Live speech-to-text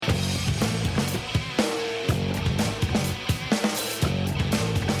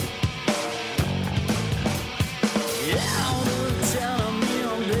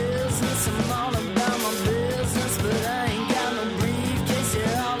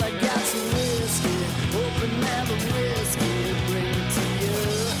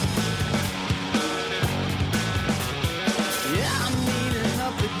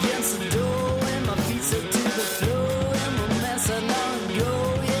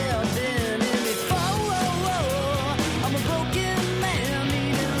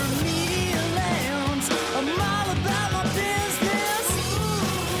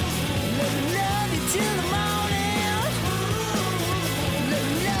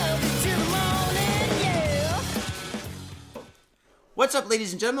What's up,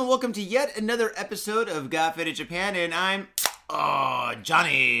 ladies and gentlemen? Welcome to yet another episode of GABU-CHAN, and I'm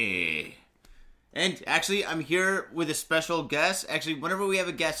Johnny. And actually, I'm here with a special guest. Actually, whenever we have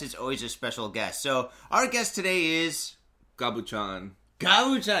a guest, it's always a special guest. So, our guest today is GABU-CHAN.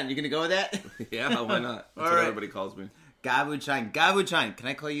 GABU-CHAN. You gonna go with that? Yeah, why not? That's what everybody calls me. GABU-CHAN. GABU-CHAN. Can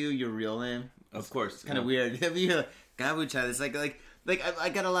I call you your real name? Of course. It's kind of weird. GABU-CHAN. It's like I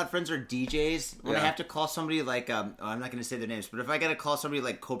got a lot of friends who are DJs. When I have to call somebody like I'm not going to say their names, but if I got to call somebody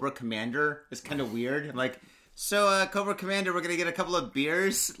like Cobra Commander, it's kind of weird. I'm like, so Cobra Commander, we're going to get a couple of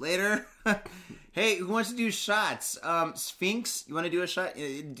beers later. Hey, who wants to do shots? Sphinx, you want to do a shot?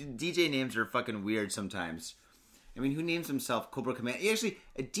 DJ names are fucking weird sometimes. I mean, who names himself Cobra Commander? Actually,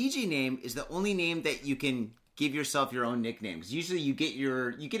 a DJ name is the only name that you can give yourself your own nickname. Because usually you get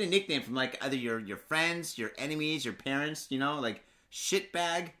a nickname from like either your friends, your enemies, your parents. You know, like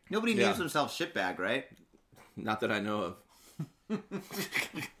Shitbag. Nobody names themselves Shitbag, right? Not that I know of.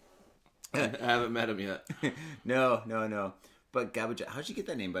 I haven't met him yet. No. But GABU-CHAN, how'd you get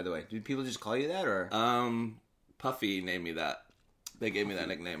that name, by the way? Did people just call you that, or? Puffy named me that. They gave me that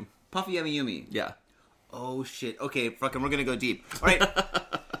nickname. Puffy Yami. Yeah. Oh, shit. Okay, fucking, we're gonna go deep. All right.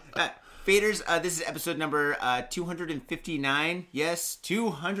 Faders, this is episode number 259. Yes,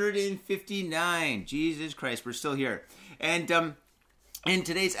 259. Jesus Christ, we're still here. And, in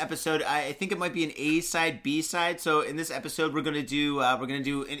today's episode, I think it might be an A side, B side. So in this episode, we're gonna do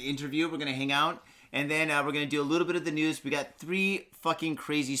an interview. We're gonna hang out, and then we're gonna do a little bit of the news. We got 3 fucking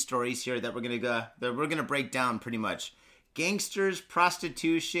crazy stories here that we're gonna break down pretty much. Gangsters,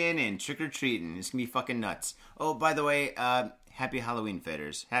 prostitution, and trick or treating. It's gonna be fucking nuts. Oh, by the way, happy Halloween,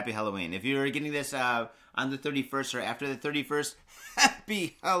 faders. Happy Halloween. If you're getting this on the 31st or after the 31st,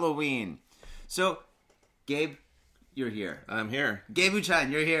 happy Halloween. So, Gabe, you're here. I'm here. GABU-CHAN,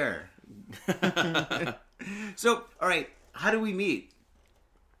 you're here. So, all right, how do we meet?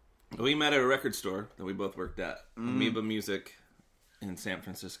 We met at a record store that we both worked at. Amoeba Music in San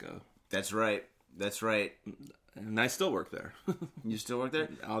Francisco. That's right. And I still work there. You still work there?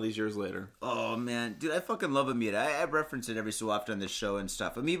 All these years later. Oh, man. Dude, I fucking love Amoeba. I reference it every so often on this show and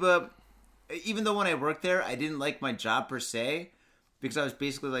stuff. Amoeba, even though when I worked there, I didn't like my job per se, because I was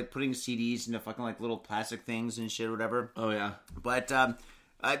basically like putting CDs into fucking like little plastic things and shit or whatever. Oh, yeah. But I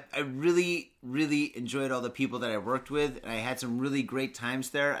really, really enjoyed all the people that I worked with, and I had some really great times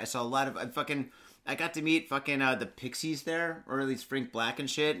there. I saw a lot of... I got to meet fucking the Pixies there, or at least Frank Black and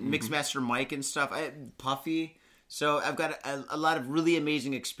shit, Mixmaster Mike and stuff, Puffy. So I've got a lot of really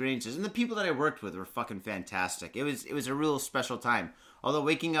amazing experiences, and the people that I worked with were fucking fantastic. It was a real special time. Although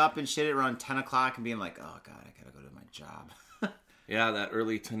waking up and shit at around 10 o'clock and being like, oh God, I gotta go to my job. Yeah, that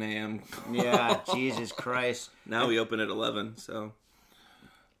early 10 a.m. Yeah, Jesus Christ. Now we open at 11, so...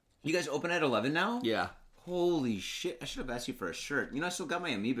 You guys open at 11 now? Yeah. Holy shit. I should have asked you for a shirt. You know, I still got my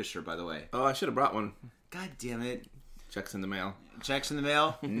Amoeba shirt, by the way. Oh, I should have brought one. God damn it. Checks in the mail. Checks in the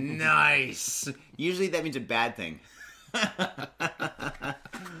mail? Nice. Usually that means a bad thing.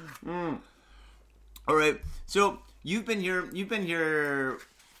 All right. So, you've been here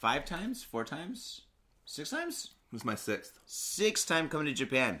 5 times? 4 times? 6 times? This is my 6th. 6th time coming to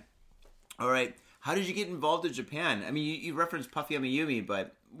Japan. All right. How did you get involved in Japan? I mean, you referenced Puffy Yami,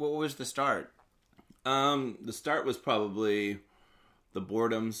 but what was the start? The start was probably the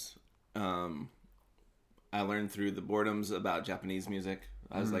boredoms. I learned through the boredoms about Japanese music.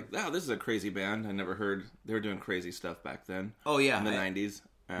 I was like, oh, this is a crazy band. I never heard... They were doing crazy stuff back then. Oh, yeah. In the 90s.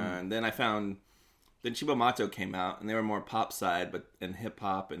 And then I found... Then Chibomato came out, and they were more pop side and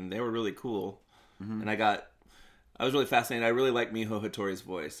hip-hop, and they were really cool. And I was really fascinated. I really liked Miho Hattori's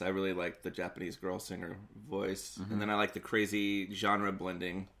voice. I really liked the Japanese girl singer voice. And then I liked the crazy genre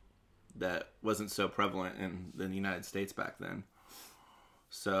blending that wasn't so prevalent in the United States back then.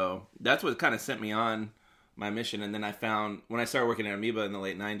 So that's what kind of sent me on my mission. And then I found, when I started working at Amoeba in the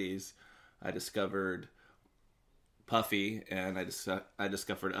late 90s, I discovered Puffy, and I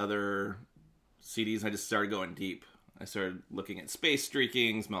discovered other CDs. I just started going deep. I started looking at Space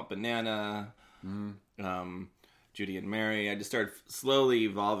Streakings, Melt Banana, Judy and Mary. I just started slowly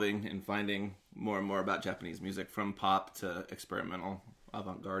evolving and finding more and more about Japanese music, from pop to experimental,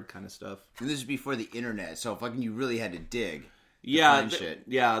 avant-garde kind of stuff. And this is before the internet, so fucking you really had to dig. Yeah,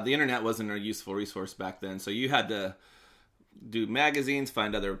 the internet wasn't a useful resource back then, so you had to do magazines,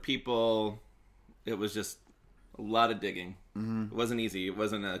 find other people. It was just a lot of digging. It wasn't easy. It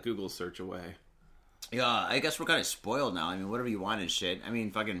wasn't a Google search away. Yeah, I guess we're kind of spoiled now. I mean, whatever you want and shit. I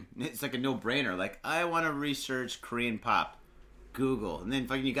mean, fucking, it's like a no-brainer. Like, I want to research Korean pop. Google. And then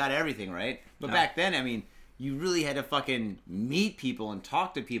fucking you got everything, right? But back then, I mean, you really had to fucking meet people and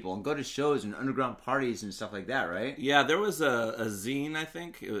talk to people and go to shows and underground parties and stuff like that, right? Yeah, there was a zine, I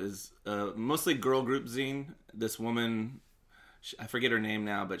think. It was mostly girl group zine. This woman, I forget her name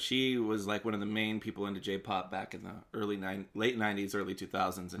now, but she was like one of the main people into J-pop back in the late 90s, early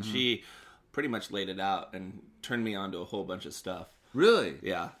 2000s. And she pretty much laid it out and turned me on to a whole bunch of stuff. Really?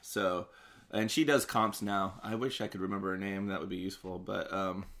 Yeah, so... And she does comps now. I wish I could remember her name. That would be useful. But,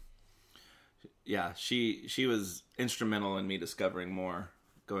 yeah, she was instrumental in me discovering more,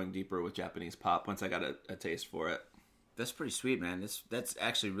 going deeper with Japanese pop once I got a taste for it. That's pretty sweet, man. That's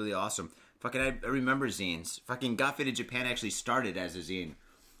actually really awesome. Fucking, I remember zines. Fucking Got Faded Japan actually started as a zine,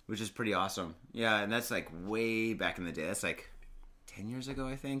 which is pretty awesome. Yeah, and that's like way back in the day. That's like 10 years ago,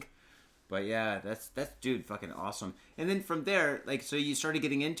 I think. But yeah, that's dude, fucking awesome. And then from there, like, so you started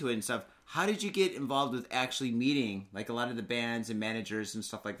getting into it and stuff. How did you get involved with actually meeting, like, a lot of the bands and managers and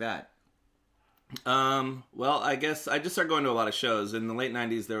stuff like that? Well, I guess I just started going to a lot of shows. In the late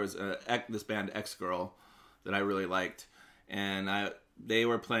 90s, there was this band, X-Girl, that I really liked. And they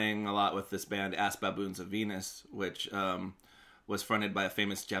were playing a lot with this band, Ass Baboons of Venus, which was fronted by a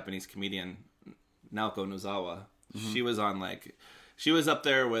famous Japanese comedian, Naoko Nozawa. Mm-hmm. She was up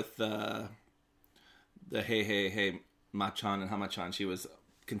there with the Hey Hey Hey Ma-chan and Hama-chan. She was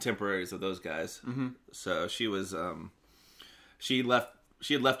contemporaries of those guys. Mm-hmm. So she was she had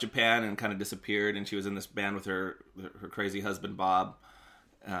left Japan and kind of disappeared, and she was in this band with her crazy husband Bob,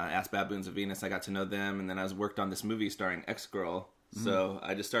 Ass Baboons of Venus. I got to know them, and then I worked on this movie starring X-Girl. Mm-hmm. So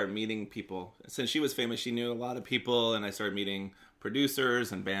I just started meeting people. Since she was famous, she knew a lot of people, and I started meeting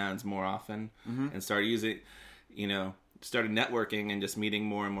producers and bands more often, and started started networking and just meeting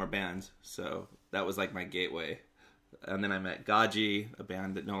more and more bands. So that was like my gateway. And then I met Gaji, a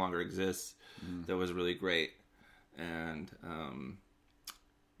band that no longer exists, that was really great. And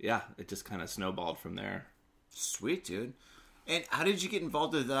yeah, it just kind of snowballed from there. Sweet, dude. And how did you get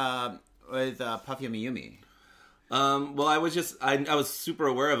involved with Puffy Amiyumi? Well, I was super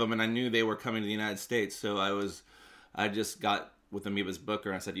aware of them, and I knew they were coming to the United States. So I just got with Amoeba's booker,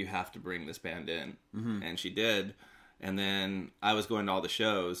 and I said, you have to bring this band in. Mm-hmm. And she did. And then I was going to all the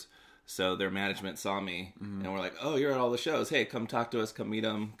shows, so their management saw me, and were like, oh, you're at all the shows. Hey, come talk to us, come meet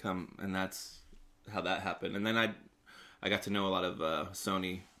them, come. And that's how that happened. And then I got to know a lot of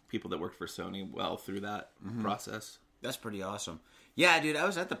Sony, people that worked for Sony well through that process. That's pretty awesome. Yeah, dude, I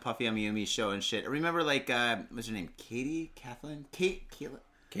was at the Puffy Amiyumi show and shit. I remember, like, what's her name? Caitlin?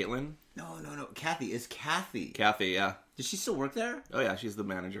 Caitlin? No. Kathy. It's Kathy. Kathy, yeah. Does she still work there? Oh, yeah, she's the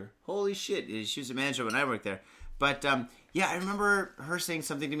manager. Holy shit. She was the manager when I worked there. But, yeah, I remember her saying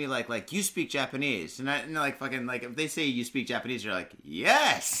something to me like, you speak Japanese. And like, fucking, like, if they say you speak Japanese, you're like,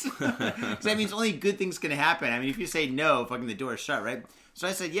 yes! Because that means only good things can happen. I mean, if you say no, fucking the door's shut, right? So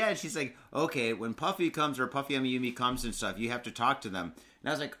I said, yeah, and she's like, okay, when Puffy comes or Puffy Amiyumi comes and stuff, you have to talk to them. And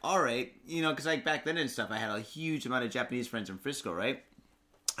I was like, all right, because like back then and stuff, I had a huge amount of Japanese friends in Frisco, right?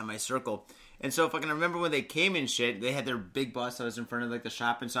 In my circle. And so fucking I remember when they came and shit, they had their big bus that was in front of like the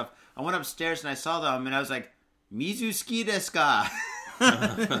shop and stuff. I went upstairs and I saw them and I was like, Mizuski desu ka?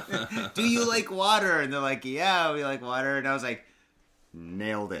 Do you like water? And they're like, yeah, we like water. And I was like,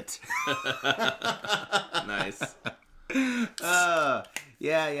 nailed it. Nice.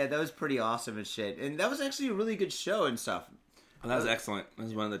 Yeah, that was pretty awesome and shit. And that was actually a really good show and stuff. Well, that was excellent. That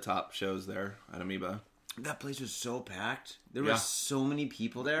was one of the top shows there at Amoeba. That place was so packed. There were so many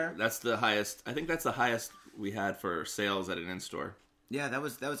people there. That's the highest. I think that's the highest we had for sales at an in-store. Yeah, that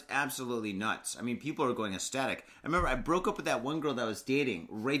was absolutely nuts. I mean, people were going ecstatic. I remember I broke up with that one girl that I was dating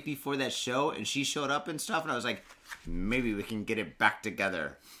right before that show, and she showed up and stuff, and I was like, maybe we can get it back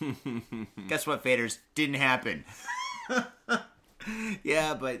together. Guess what, faders? Didn't happen.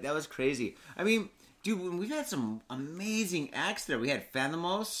 Yeah, but that was crazy. I mean, dude, we've had some amazing acts there. We had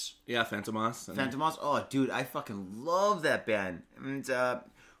Phantomos. Yeah, Phantomos. Phantomos. Oh, dude, I fucking love that band. And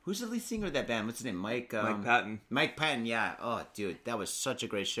who's the lead singer of that band? What's his name? Mike Patton. Mike Patton, yeah. Oh, dude, that was such a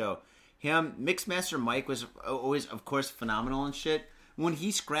great show. Him, Mixmaster Mike was always, of course, phenomenal and shit. When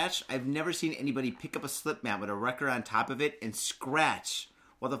he scratched, I've never seen anybody pick up a slip mat with a record on top of it and scratch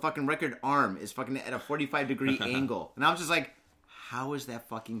while the fucking record arm is fucking at a 45-degree angle. And I was just like, how is that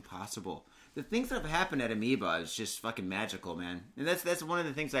fucking possible? The things that have happened at Amoeba is just fucking magical, man. And that's one of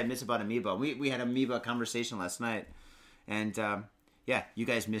the things I miss about Amoeba. We had an Amoeba conversation last night. And, yeah, you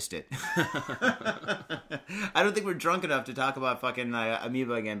guys missed it. I don't think we're drunk enough to talk about fucking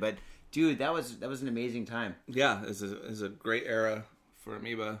Amoeba again, but dude, that was an amazing time. Yeah, it was a great era for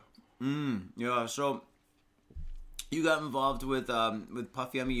Amoeba. Yeah, so you got involved with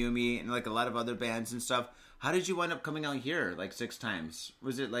Puffy Amiyumi and like a lot of other bands and stuff. How did you wind up coming out here like 6 times?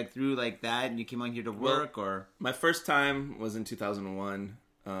 Was it like through like that and you came out here to work or? My first time was in 2001.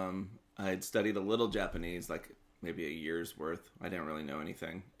 I had studied a little Japanese, like maybe a year's worth. I didn't really know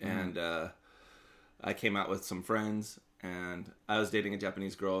anything. And I came out with some friends, and I was dating a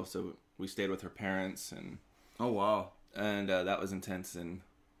Japanese girl, so we stayed with her parents. And oh, wow. And that was intense, and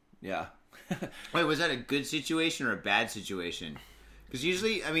yeah. Wait, was that a good situation or a bad situation? Because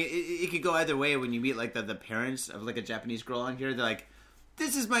usually, I mean, it could go either way when you meet like the parents of like a Japanese girl on here. They're like,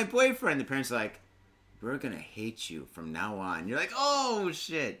 this is my boyfriend. The parents are like, we're going to hate you from now on. You're like, oh,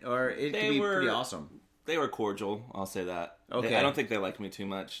 shit. Or it could be pretty awesome. They were cordial, I'll say that. Okay. I don't think they liked me too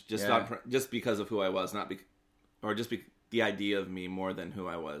much. Just because of who I was, the idea of me more than who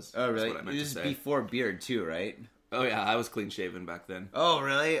I was. Oh, really? This is before beard, too, right? Oh, yeah. I was clean-shaven back then. Oh,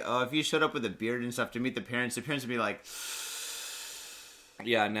 really? Oh, if you showed up with a beard and stuff to meet the parents would be like...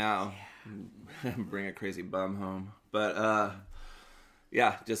 Yeah, now. Bring a crazy bum home. But,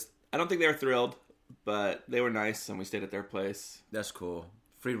 yeah, I don't think they were thrilled. But they were nice, and we stayed at their place. That's cool.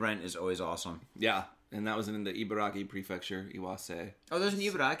 Free rent is always awesome. Yeah, and that was in the Ibaraki Prefecture, Iwase. Oh, there's an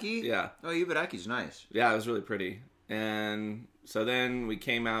Ibaraki? Yeah. Oh, Ibaraki's nice. Yeah, it was really pretty. And so then we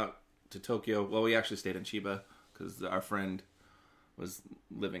came out to Tokyo. Well, we actually stayed in Chiba, because our friend was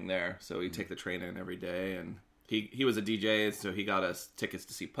living there. So we take the train in every day, and he was a DJ, so he got us tickets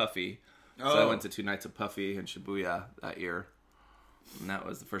to see Puffy. Oh. So I went to 2 nights of Puffy in Shibuya that year. And that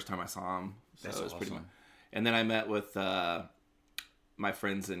was the first time I saw him. So That's it was awesome. Pretty much. And then I met with my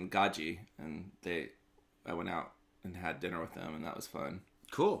friends in Gaji, and I went out and had dinner with them, and that was fun.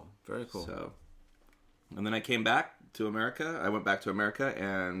 Cool. Very cool. So, and then I came back to America. I went back to America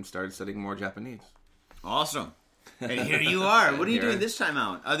and started studying more Japanese. Awesome. And here you are. What are you doing this time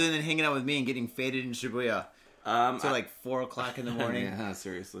out? Other than hanging out with me and getting faded in Shibuya. Till like 4 o'clock in the morning. Yeah,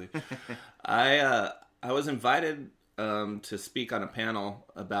 seriously. I was invited to speak on a panel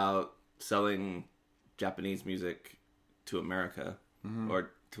about selling Japanese music to America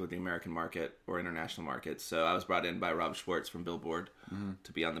or to the American market or international markets. So I was brought in by Rob Schwartz from Billboard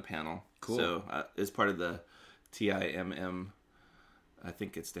to be on the panel. Cool. So as part of the TIMM, I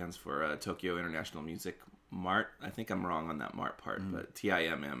think it stands for Tokyo International Music Mart. I think I'm wrong on that Mart part, but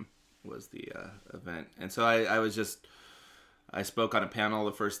TIMM was the event. And so I spoke on a panel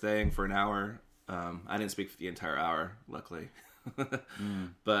the first thing for an hour. I didn't speak for the entire hour, luckily.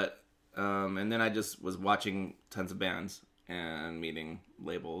 But and then I just was watching tons of bands and meeting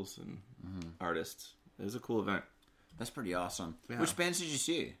labels and artists. It was a cool event. That's pretty awesome. Yeah. Which bands did you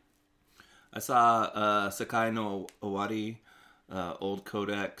see? I saw Sakai no Owari, Old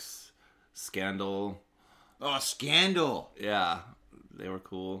Codex, Scandal. Oh, Scandal! Yeah, they were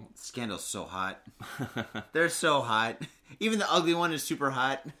cool. Scandal's so hot. They're so hot. Even the ugly one is super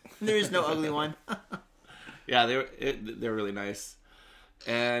hot. There is no ugly one. Yeah, they're really nice.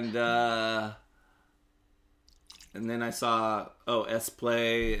 And then I saw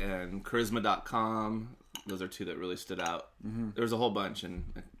S-Play and Charisma.com. Those are 2 that really stood out. There was a whole bunch, and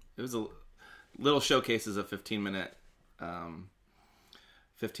it was little showcases of 15 minutes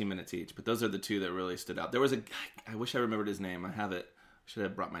each. But those are the 2 that really stood out. There was a guy, I wish I remembered his name. I have it. Should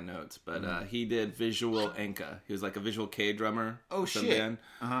have brought my notes, but he did visual enka. He was like a visual K drummer. Oh shit! Band,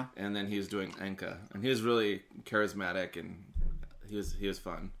 and then he was doing enka, and he was really charismatic, and he was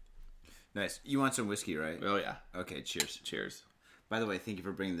fun. Nice. You want some whiskey, right? Oh yeah. Okay. Cheers. Cheers. By the way, thank you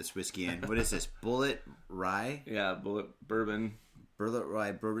for bringing this whiskey in. What is this? Bullet Rye? Yeah, Bullet Bourbon. Bullet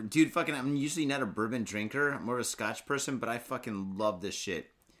Rye Bourbon, dude. Fucking, I'm usually not a bourbon drinker. I'm more of a Scotch person, but I fucking love this shit.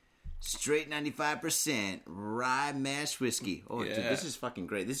 Straight 95% rye mash whiskey. Oh, yeah. Dude, this is fucking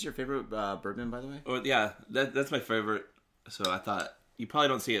great. This is your favorite bourbon, by the way? Oh, yeah. That's my favorite. So I thought, you probably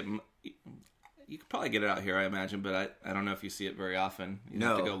don't see it. You could probably get it out here, I imagine, but I don't know if you see it very often. You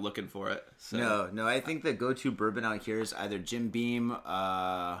have to go looking for it. So. No. I think the go-to bourbon out here is either Jim Beam,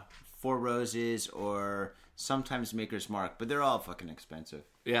 Four Roses, or sometimes Maker's Mark, but they're all fucking expensive.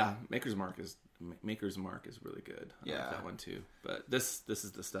 Yeah, Maker's Mark is really good. I like that one too. But this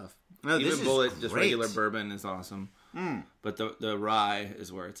is the stuff. No, Even this is Bullet, great. Just regular bourbon is awesome. But the rye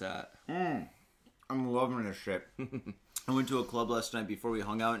is where it's at. I'm loving this shit. I went to a club last night before we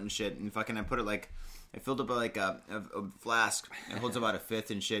hung out and shit, and fucking I put it like, I filled up like a flask. It holds about a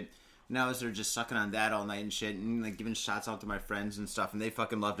fifth and shit. And I was there just sucking on that all night and shit, and like giving shots out to my friends and stuff, and they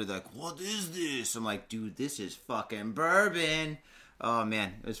fucking loved it. They're like, what is this? I'm like, dude, this is fucking bourbon. Oh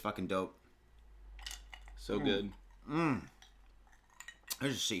man, it was fucking dope. So good. I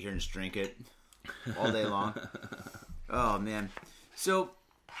just sit here and just drink it all day long. Oh man, so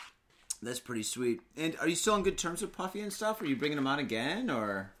that's pretty sweet. And are you still on good terms with Puffy and stuff? Are you bringing him on again,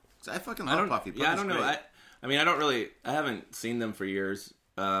 or? 'Cause I fucking love Puffy. Yeah, I don't know. I mean, I haven't seen them for years.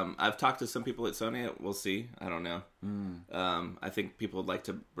 I've talked to some people at Sony. We'll see. I don't know. I think people would like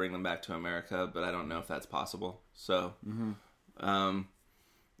to bring them back to America, but I don't know if that's possible. So,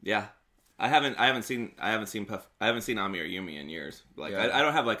 yeah, I haven't seen Ami or Yumi in years. Like, I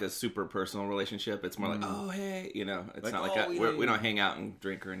don't have like a super personal relationship. It's more like, oh hey, you know, it's like, not like we don't hang out and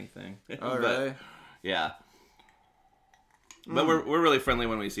drink or anything. Oh really? Yeah. But we're really friendly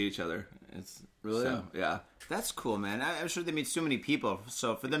when we see each other. It's really, so, yeah. That's cool, man. I'm sure they meet so many people.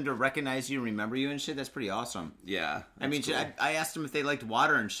 So for them to recognize you and remember you and shit, that's pretty awesome. Yeah. I mean, cool. I asked them if they liked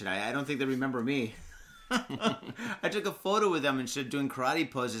water and shit. I don't think they remember me. I took a photo with them and shit doing karate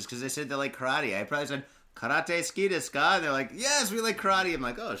poses because they said they like karate. I probably said, karate ski desu ka? And they're like, yes, we like karate. I'm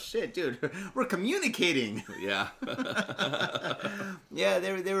like, oh shit, dude, we're communicating. Yeah. Yeah,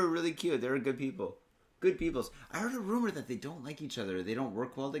 they were really cute. They were good people. Good peoples. I heard a rumor that they don't like each other. They don't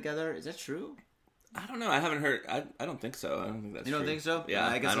work well together. Is that true? I don't know. I haven't heard. I don't think so. I don't think that's true. You don't think so? Yeah,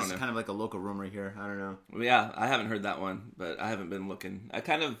 I guess it's kind of like a local rumor here. I don't know. Yeah, I haven't heard that one, but I haven't been looking. I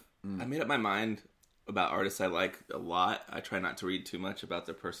made up my mind about artists I like a lot. I try not to read too much about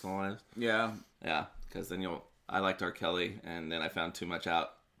their personal lives. Yeah. Yeah, because then I liked R. Kelly, and then I found too much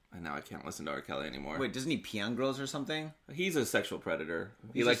out, and now I can't listen to R. Kelly anymore. Wait, doesn't he pee on girls or something? He's a sexual predator.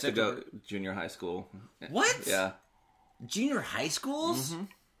 He likes to go junior high school. What? Yeah. Junior high schools? Mm-hmm.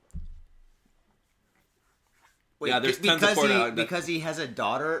 Wait, yeah, there's tons of porn because he has a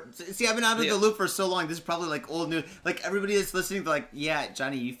daughter. See, I've been out of the loop for so long. This is probably like old news. Like everybody that's listening, they're like, "Yeah,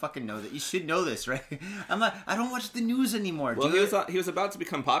 Johnny, you fucking know that. You should know this, right?" I'm like, I don't watch the news anymore. Well, he was about to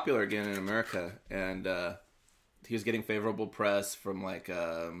become popular again in America, and he was getting favorable press from like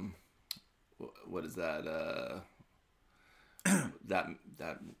what is that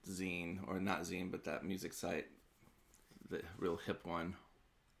that zine, or not zine, but that music site, the real hip one.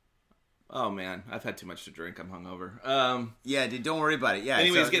 Oh man, I've had too much to drink. I'm hungover. Yeah, dude, don't worry about it. Yeah.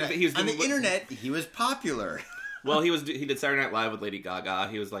 Anyway, he was on the internet. He was popular. Well, he did Saturday Night Live with Lady Gaga.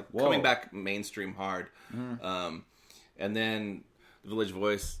 He was like coming back mainstream hard. Mm-hmm. And then The Village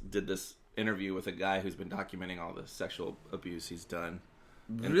Voice did this interview with a guy who's been documenting all the sexual abuse he's done.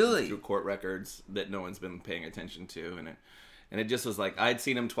 Really? Through court records that no one's been paying attention to, and it just was like, I'd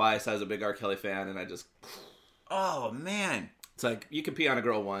seen him twice. I was a big R. Kelly fan, and I just, oh man. It's like, you can pee on a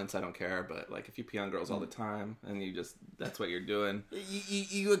girl once, I don't care, but like if you pee on girls all the time and that's what you're doing.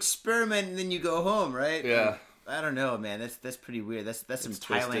 You experiment and then you go home, right? Yeah. I don't know, man. That's pretty weird. That's some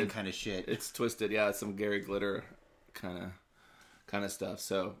Thailand kind of shit. It's twisted, yeah. It's some Gary Glitter kind of stuff.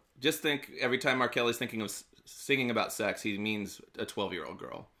 So just think, every time R. Kelly's thinking of singing about sex, he means a 12-year-old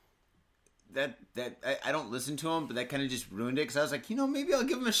girl. That I don't listen to him, but that kind of just ruined it because I was like, maybe I'll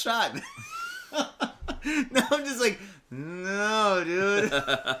give him a shot. No, I'm just like, no, dude.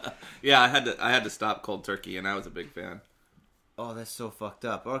 Yeah, I had to stop cold turkey, and I was a big fan. Oh, that's so fucked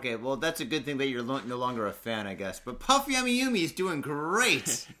up. Okay, well, that's a good thing that you're no longer a fan, I guess. But Puff Yami is doing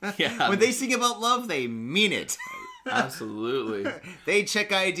great. Yeah. When they sing about love, they mean it. Absolutely. They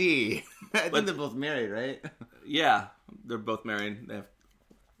check ID. I think they're both married, right? Yeah, they're both married.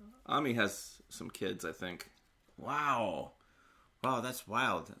 Ami has some kids, I think. Wow, that's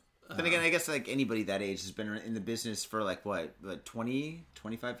wild. Then again, I guess like anybody that age has been in the business for like what 20,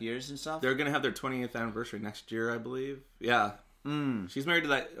 25 years and stuff. They're gonna have their 20th anniversary next year, I believe. Yeah. She's married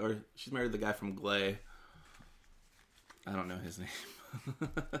to she's married to the guy from Glay. I don't know his name.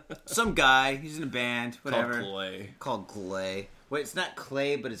 Some guy. He's in a band. Whatever. Called Glay. Wait, it's not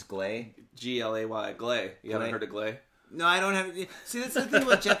Clay, but it's Glay. Glay. Glay. You haven't heard of Glay? No, I don't have. See, that's the thing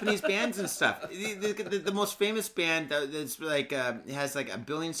about Japanese bands and stuff. The most famous band that's like has like 1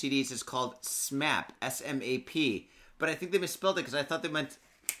 billion CDs is called SMAP, SMAP. But I think they misspelled it because I thought they meant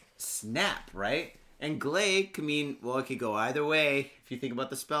snap, right? And Glay could mean, well, it could go either way if you think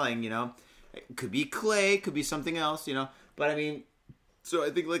about the spelling. It could be clay, could be something else. But I mean, so I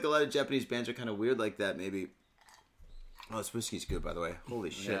think like a lot of Japanese bands are kind of weird like that, maybe. Oh, this whiskey's good, by the way. Holy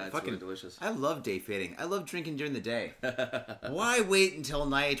shit. Yeah, it's fucking really delicious. I love day fading. I love drinking during the day. Why wait until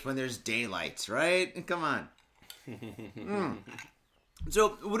night when there's daylight, right? Come on.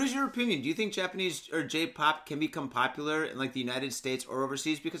 So, what is your opinion? Do you think Japanese or J-pop can become popular in like the United States or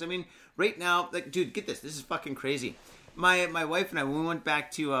overseas? Because, I mean, right now, like, dude, get this. This is fucking crazy. My wife and I, when we went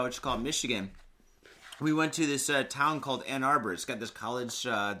back to, what you call Michigan, we went to this town called Ann Arbor. It's got this college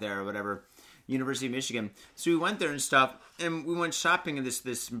there or whatever. University of Michigan. So we went there and stuff, and we went shopping in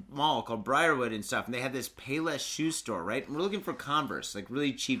this mall called Briarwood and stuff, and they had this Payless shoe store, right? And we're looking for Converse, like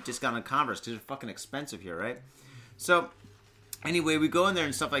really cheap discount on Converse, because they're fucking expensive here, right? So Anyway, we go in there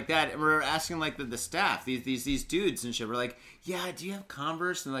and stuff like that, and we're asking like the staff, these dudes and shit. We're like, yeah, do you have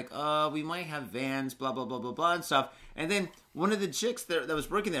Converse? And they're like, we might have Vans, blah blah blah blah blah and stuff. And then one of the chicks that was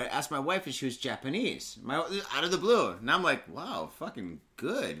working there asked my wife if she was Japanese, out of the blue. And I'm like, wow, fucking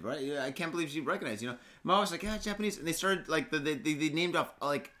good, right? I can't believe she recognized. My wife was like, yeah, Japanese. And they started like they named off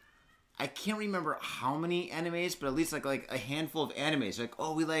like, I can't remember how many animes, but at least like a handful of animes. Like,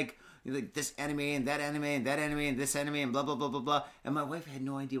 oh, we like this anime and that anime and that anime and this anime and blah blah blah blah blah. And my wife had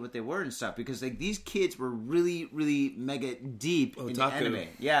no idea what they were and stuff because like these kids were really really mega deep into anime.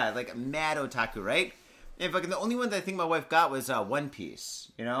 Yeah, like mad otaku, right? And fucking the only one that I think my wife got was One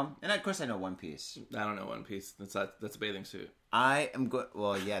Piece, And of course I know One Piece. I don't know One Piece. That's a bathing suit. I am good.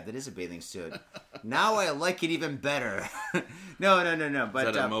 Well, yeah, that is a bathing suit. Now I like it even better. No. But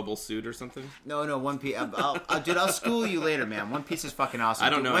is that a mobile suit or something? No. One Piece. I'll school you later, man. One Piece is fucking awesome. I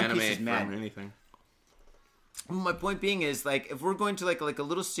don't know One anime Piece is mad. from anything. My point being is like if we're going to like a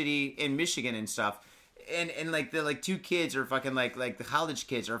little city in Michigan and stuff. And like the like two kids are fucking like the college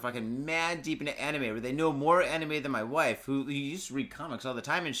kids are fucking mad deep into anime where they know more anime than my wife who used to read comics all the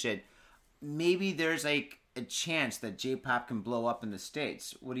time and shit. Maybe there's like a chance that J-pop can blow up in the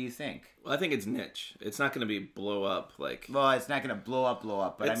States. What do you think? Well, I think it's niche. It's not going to be blow up like. Well, it's not going to blow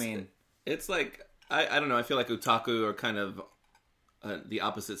up. But I mean, it's like I don't know. I feel like otaku are kind of the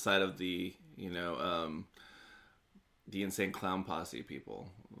opposite side of the the insane clown posse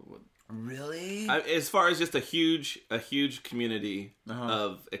people. Really? As far as just a huge community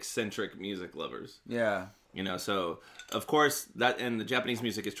of eccentric music lovers. Yeah. So of course that and the Japanese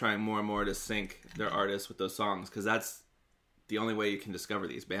music is trying more and more to sync their artists with those songs because that's the only way you can discover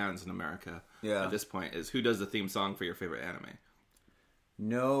these bands in America. Yeah. At this point is who does the theme song for your favorite anime.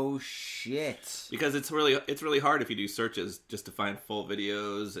 No shit. Because it's really hard if you do searches just to find full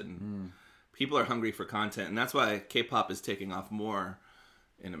videos and people are hungry for content and that's why K-pop is taking off more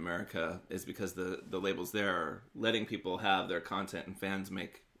in America is because the labels there are letting people have their content and fans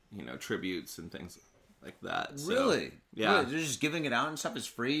make tributes and things like that. Really? So, yeah. Really? They're just giving it out and stuff. It's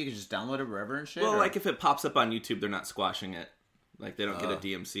free. You can just download it wherever and shit. Well, like if it pops up on YouTube, they're not squashing it. Like they don't get a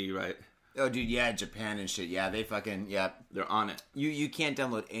DMC, right? Oh, dude, yeah, Japan and shit. Yeah, they fucking they're on it. You can't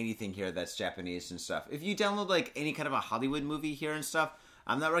download anything here that's Japanese and stuff. If you download like any kind of a Hollywood movie here and stuff.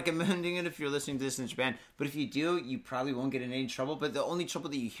 I'm not recommending it if you're listening to this in Japan, but if you do, you probably won't get in any trouble. But the only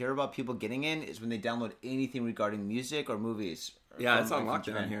trouble that you hear about people getting in is when they download anything regarding music or movies. Yeah, it's on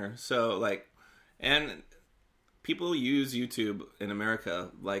lockdown here. So, and people use YouTube in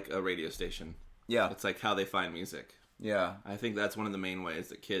America like a radio station. Yeah. It's like how they find music. Yeah. I think that's one of the main ways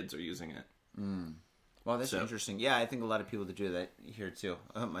that kids are using it. Well, that's interesting. Yeah, I think a lot of people do that here too,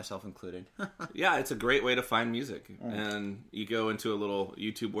 myself included. Yeah, it's a great way to find music. And you go into a little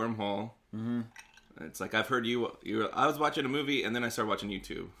YouTube wormhole. Mm-hmm. It's like, I've heard you. I was watching a movie and then I started watching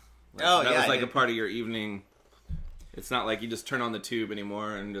YouTube. That was like a part of your evening. It's not like you just turn on the tube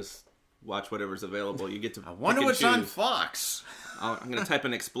anymore and just watch whatever's available. You get to I wonder what's on Fox. I'm going to type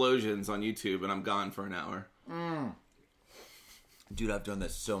in explosions on YouTube and I'm gone for an hour. Dude, I've done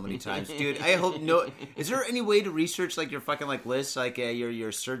that so many times. Dude, I hope is there any way to research like your fucking like lists, like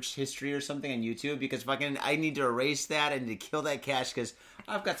your search history or something on YouTube? Because fucking I need to erase that and to kill that cache because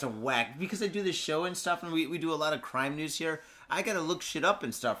I've got some whack. Because I do this show and stuff and we do a lot of crime news here. I gotta look shit up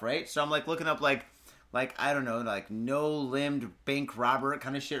and stuff, right? So I'm like looking up like I don't know, like no-limbed bank robber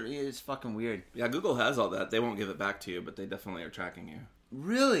kind of shit. It's fucking weird. Yeah, Google has all that. They won't give it back to you, but they definitely are tracking you.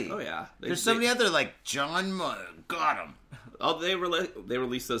 Really? Oh yeah. There's somebody out there like John Mutter got him. Oh, they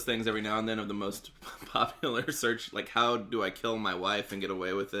release those things every now and then of the most popular search, like how do I kill my wife and get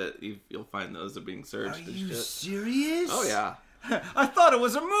away with it? You'll find those are being searched. Are you serious? Oh yeah. I thought it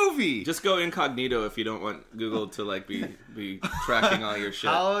was a movie. Just go incognito if you don't want Google to like be tracking all your shit.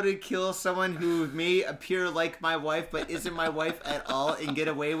 How to kill someone who may appear like my wife but isn't my wife at all and get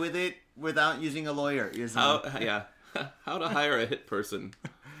away with it without using a lawyer. How to hire a hit person.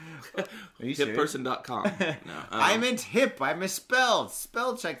 Hitperson.com. No, I meant hip. I misspelled.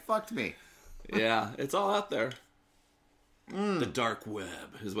 Spell check fucked me. Yeah, it's all out there. The dark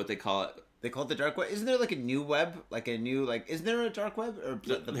web is what they call it. They call it the dark web. Isn't there like a new web? Like a new isn't there a dark web or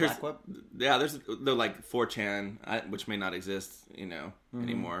the black web? Yeah, there's like 4chan, which may not exist,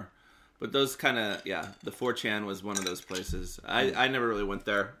 anymore. But those kind of the 4chan was one of those places. I never really went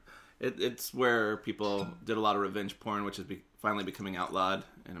there. It's where people did a lot of revenge porn, which is finally becoming outlawed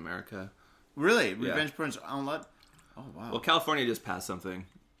in America. Really? Revenge porn's outlawed? Oh, wow. Well, California just passed something.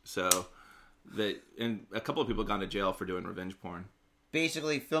 So, and a couple of people gone to jail for doing revenge porn.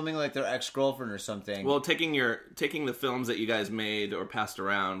 Basically filming like their ex-girlfriend or something. Well, taking the films that you guys made or passed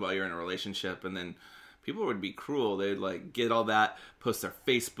around while you're in a relationship and then people would be cruel. They'd like get all that, post their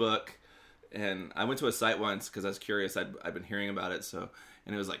Facebook. And I went to a site once because I was curious. I'd been hearing about it.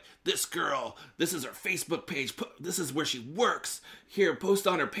 And it was like, this girl, this is her Facebook page. This is where she works. Here, post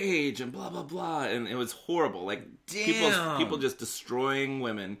on her page and blah, blah, blah. And it was horrible. Like, people just destroying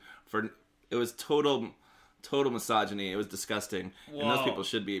women it was total misogyny. It was disgusting. Whoa. And those people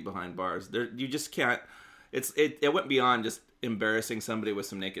should be behind bars. You just can't. It went beyond just embarrassing somebody with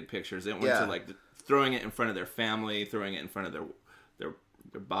some naked pictures. It went to like throwing it in front of their family, throwing it in front of their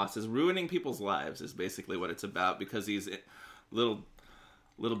bosses. Ruining people's lives is basically what it's about, because these little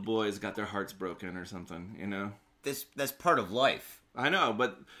boys got their hearts broken or something, you know? That's part of life. I know,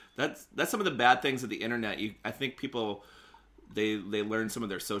 but that's some of the bad things of the internet. I think people, they learn some of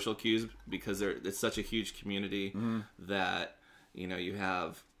their social cues because it's such a huge community that, you know, you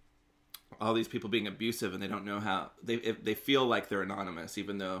have all these people being abusive and they don't know how. They feel like they're anonymous,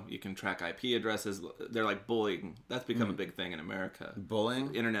 even though you can track IP addresses. They're like bullying. That's become a big thing in America.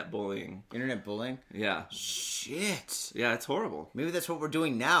 Bullying? Internet bullying. Internet bullying? Yeah. Shit. Yeah, it's horrible. Maybe that's what we're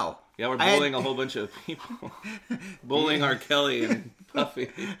doing now. Yeah, we're bullying a whole bunch of people. Bullying R. Kelly and Puffy.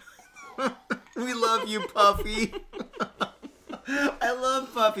 We love you, Puffy. I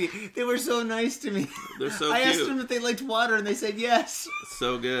love Puffy. They were so nice to me. They're so cute. I asked them if they liked water, and they said yes.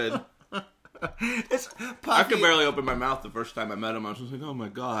 So good. Puffy. I could barely open my mouth the first time I met him. I was just like, oh my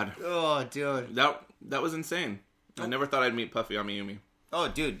god. Oh, dude. That was insane. I never thought I'd meet Puffy Amiyumi. Oh,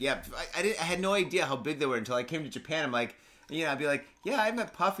 dude, yeah. I had no idea how big they were until I came to Japan. I'm like, you know, I'd be like, yeah, I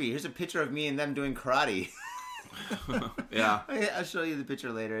met Puffy. Here's a picture of me and them doing karate. Yeah. I'll show you the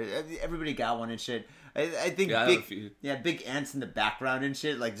picture later. Everybody got one and shit. I think big ants in the background and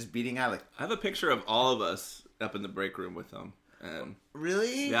shit, like just beating out. Like, I have a picture of all of us up in the break room with them.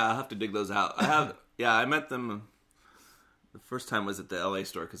 Really? Yeah, I'll have to dig those out. I met them. The first time was at the LA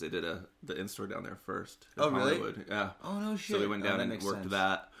store because they did the in-store down there first. Oh, really? Hollywood. Yeah. Oh, no shit. So we went down and worked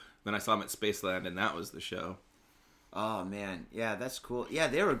that. Then I saw them at Spaceland, and that was the show. Oh, man. Yeah, that's cool. Yeah,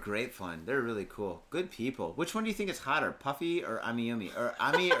 they were great fun. They're really cool. Good people. Which one do you think is hotter, Puffy or Amiyumi? Or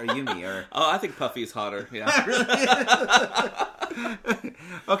Ami or Yumi? Or... Oh, I think Puffy's hotter. Yeah.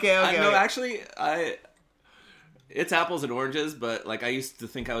 Okay. No, actually, it's apples and oranges, but like I used to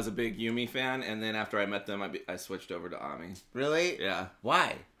think I was a big Yumi fan, and then after I met them, I switched over to Ami. Really? Yeah.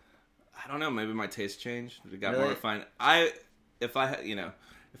 Why? I don't know. Maybe my taste changed. It got more refined. If I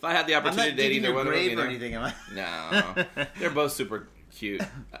had the opportunity to date either one of them, or anything, am I? No, they're both super cute.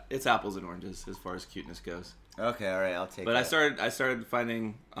 It's apples and oranges as far as cuteness goes. Okay, all right, I'll take. But that. I started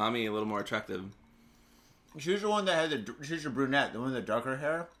finding Ami a little more attractive. She was the one that had she's a brunette, the one with the darker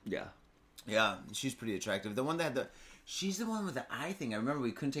hair. Yeah. Yeah, she's pretty attractive. The one that had she's the one with the eye thing. I remember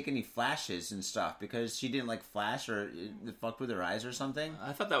we couldn't take any flashes and stuff because she didn't like flash or it fucked with her eyes or something.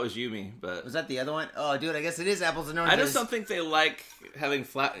 I thought that was Yumi, but... Was that the other one? Oh, dude, I guess it is apples and oranges. I just don't think they like having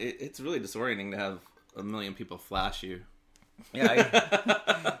It's really disorienting to have a million people flash you.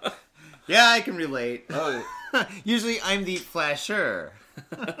 Yeah, yeah, I can relate. Oh, usually I'm the flasher.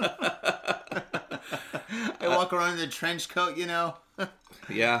 I walk around in the trench coat, you know.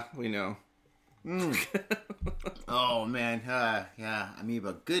 Yeah, we know. Oh man, yeah,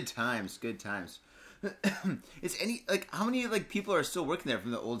 Amoeba. Good times. Is any how many people are still working there from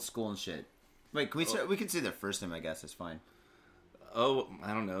the old school and shit? Wait, can we start? We can say their first name, I guess. It's fine. Oh,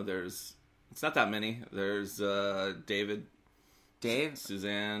 I don't know. It's not that many. There's Dave,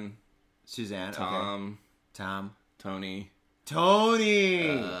 Suzanne, Tom, okay. Tom, Tony,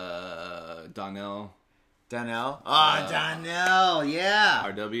 Donnell. Donnell. Oh, Donnell,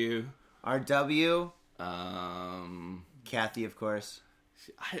 yeah. RW. Kathy, of course.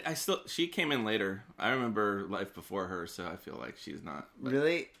 She came in later. I remember life before her, so I feel like she's not.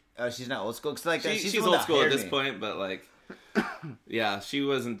 Really? Oh, she's not old school? Cause she's old school at this point, but yeah, she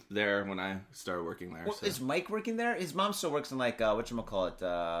wasn't there when I started working there. Well, so. Is Mike working there? His mom still works in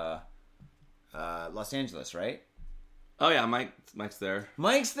whatchamacallit, Los Angeles, right? Oh yeah, Mike's there.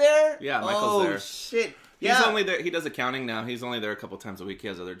 Mike's there? Yeah, Michael's there. Oh shit. He's only there. He does accounting now. He's only there a couple times a week. He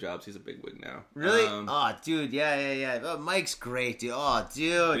has other jobs. He's a bigwig now. Really? Oh, dude. Yeah. Oh, Mike's great, dude. Oh,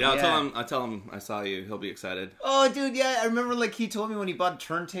 dude. Yeah, I'll tell him I saw you. He'll be excited. Oh, dude. Yeah, I remember he told me when he bought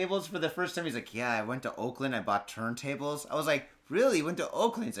turntables for the first time. He's like, yeah, I went to Oakland. I bought turntables. I was like, really? You went to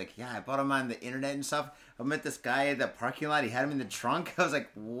Oakland? He's like, yeah, I bought them on the internet and stuff. I met this guy at the parking lot. He had him in the trunk. I was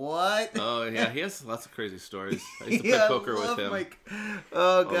like, what? Oh, yeah. He has lots of crazy stories. I used to play poker with him. Mike.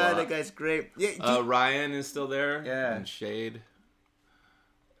 Oh, God. That guy's great. Yeah, Ryan is still there. Yeah. And Shade.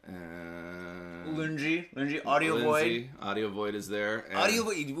 Lindsay, Audio Void. Audio Void is there. And Audio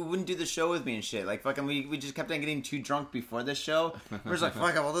Void, you wouldn't do the show with me and shit. Like, fucking, we just kept on getting too drunk before the show. We're just like,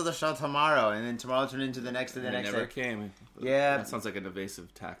 fuck it, we'll do the show tomorrow. And then tomorrow turned into the next and the next never day. came. Yeah. That sounds like an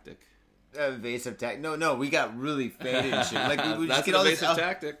evasive tactic. Evasive tactic. No, we got really faded and shit. Like, we just That's get all an this evasive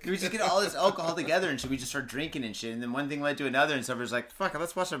tactic. We just get all this alcohol together and shit. We just start drinking and shit. And then one thing led to another, and so we're just like, fuck it,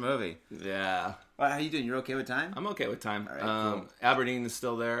 let's watch a movie. Yeah. How you doing? You're okay with time? I'm okay with time. All right, cool. Aberdeen is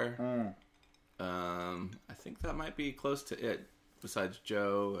still there. I think that might be close to it. Besides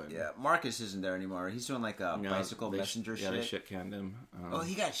Joe. And, yeah, Marcus isn't there anymore. He's doing like a bicycle messenger shit. Yeah, they shit canned him.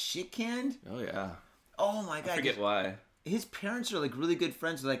 He got shit canned? Oh, yeah. Oh, my God. I forget why. His parents are like really good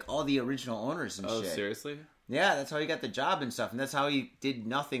friends with like all the original owners and shit. Oh, seriously? Yeah, that's how he got the job and stuff. And that's how he did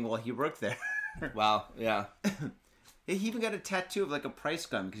nothing while he worked there. Wow, yeah. He even got a tattoo of like a price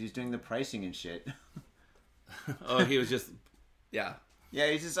gun because he's doing the pricing and shit. Oh, he was just... Yeah. Yeah,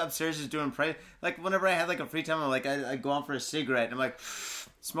 he's just upstairs just doing price. Like, whenever I had like a free time, I'm like, I go out for a cigarette. And I'm like,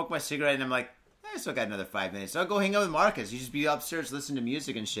 smoke my cigarette. And I'm like, I still got another 5 minutes. So I'll go hang out with Marcus. You just be upstairs listening to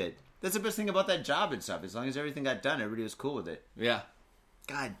music and shit. That's the best thing about that job and stuff. As long as everything got done, everybody was cool with it. Yeah.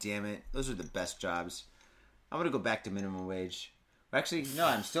 God damn it. Those are the best jobs. I'm going to go back to minimum wage. Actually, no,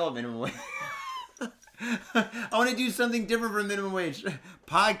 I'm still at minimum wage. I want to do something different for minimum wage.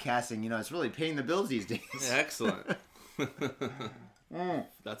 Podcasting, it's really paying the bills these days. Yeah, excellent.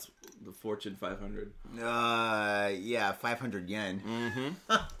 That's the Fortune 500. Yeah, 500 yen.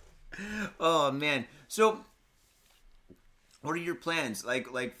 Mm-hmm. Oh, man. So... what are your plans,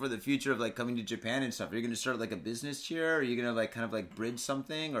 like for the future of like coming to Japan and stuff? Are you going to start like a business here? Or are you going to like kind of like bridge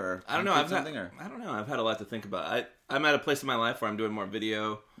something or I don't know. I don't know. I've had a lot to think about. I'm at a place in my life where I'm doing more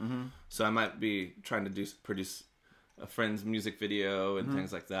video, so I might be trying to produce a friend's music video and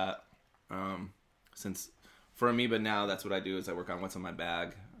things like that. Since for Amoeba now, that's what I do is I work on What's on My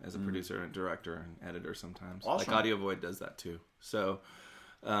Bag as a producer and director and editor sometimes. Awesome. Like Audio Void does that too. So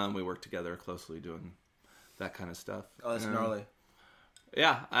we work together closely doing that kind of stuff. Oh, that's gnarly.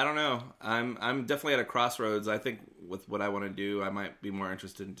 Yeah, I don't know. I'm definitely at a crossroads. I think with what I want to do, I might be more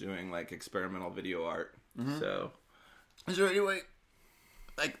interested in doing like experimental video art. So, is there any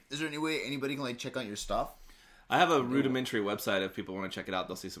way anybody can like check out your stuff? I have a rudimentary website. If people want to check it out,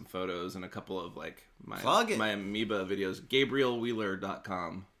 they'll see some photos and a couple of like my Amoeba videos.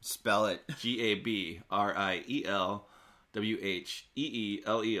 GabrielWheeler.com. Spell it.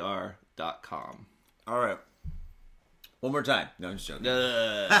 GabrielWheeler.com. All right. One more time. No, I'm just joking.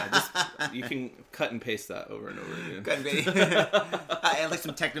 You can cut and paste that over and over again. Cut and paste. I like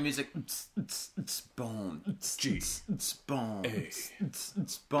some techno music. Boom. Boom.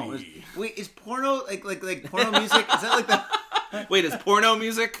 Boom. Wait, is porno like porno music? Is that like the? Wait, is porno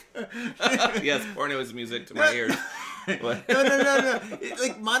music? Yes, porno is music to my ears. No.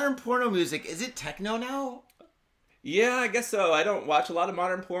 Like modern porno music. Is it techno now? Yeah, I guess so. I don't watch a lot of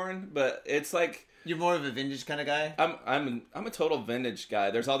modern porn, but it's like. You're more of a vintage kind of guy? I'm a total vintage guy.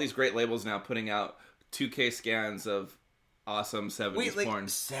 There's all these great labels now putting out 2K scans of awesome 70s porn.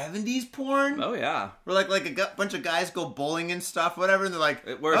 70s porn? Oh, yeah. Where like a bunch of guys go bowling and stuff, whatever, and they're like...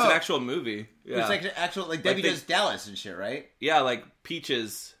 Where it's an actual movie. Yeah. It's like actual, like Debbie Does Dallas and shit, right? Yeah, like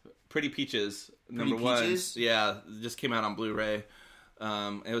Peaches. Pretty Peaches. Pretty Peaches? 1. Yeah, it just came out on Blu-ray.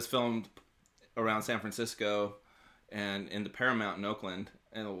 It was filmed around San Francisco and in the Paramount in Oakland.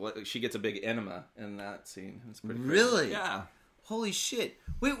 And she gets a big enema in that scene. It's pretty crazy. Really? Yeah. Holy shit.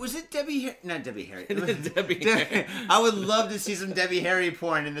 Wait, was it Debbie... Not Debbie Harry. Debbie Harry. I would love to see some Debbie Harry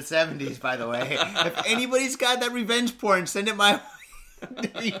porn in the 70s, by the way. If anybody's got that revenge porn, send it my way.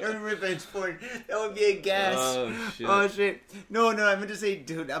 Debbie Harry revenge porn. That would be a gas. Oh, shit. No, I meant to say,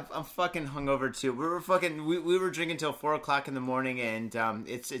 dude, I'm fucking hungover, too. We were drinking till 4 o'clock in the morning, and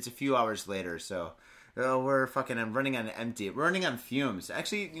it's a few hours later, so... I'm running on empty. We're running on fumes.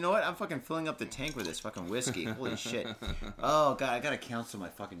 Actually, you know what? I'm fucking filling up the tank with this fucking whiskey. Holy shit. Oh, God, I gotta cancel my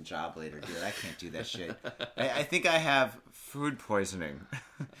fucking job later, dude. I can't do that shit. I think I have food poisoning.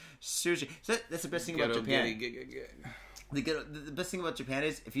 Seriously. So that's the best thing about Japan. The best thing about Japan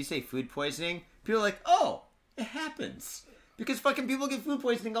is, if you say food poisoning, people are like, oh, it happens. Because fucking people get food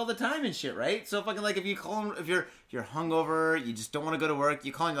poisoning all the time and shit, right? So fucking like if you call them, if you're hungover, you just don't want to go to work,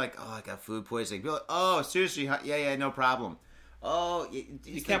 you call them like, oh, I got food poisoning. People are like, oh, seriously? Yeah, no problem. Oh,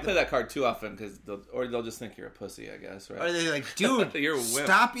 you can't play that card too often or they'll just think you're a pussy, I guess, right? Or they're like, dude, you're a wimp.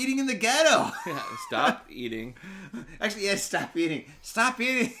 Stop eating in the ghetto. Yeah, stop eating. Actually, yeah, stop eating. Stop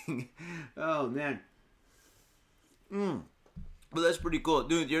eating. Oh man. But that's pretty cool.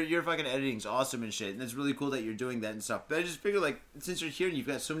 Dude, your fucking editing's awesome and shit. And it's really cool that you're doing that and stuff. But I just figure, like, since you're here and you've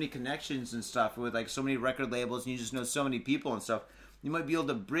got so many connections and stuff with, like, so many record labels and you just know so many people and stuff, you might be able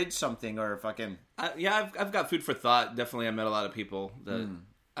to bridge something or fucking... I've got food for thought. Definitely, I met a lot of people that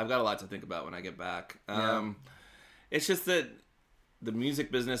I've got a lot to think about when I get back. It's just that the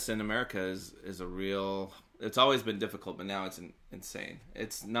music business in America is a real... It's always been difficult, but now it's insane.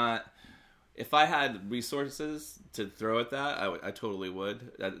 It's not... If I had resources to throw at that, I totally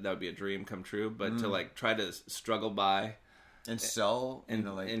would. That would be a dream come true. But to like try to struggle by and sell and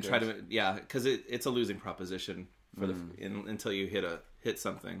try to because it's a losing proposition for until you hit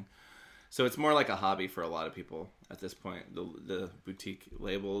something. So it's more like a hobby for a lot of people at this point. The boutique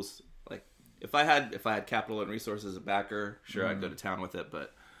labels, like if I had capital and resources, a backer, sure I'd go to town with it.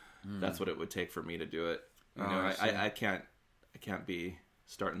 But that's what it would take for me to do it. You know, I can't be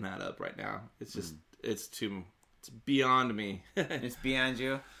starting that up right now. It's just it's beyond me. It's beyond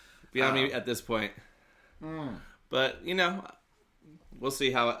you, beyond me at this point. But you know, we'll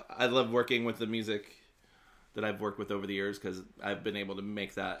see how. I love working with the music that I've worked with over the years because I've been able to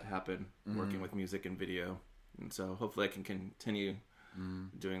make that happen, working with music and video, and so hopefully I can continue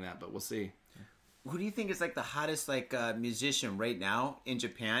doing that. But we'll see. Who do you think is like the hottest musician right now in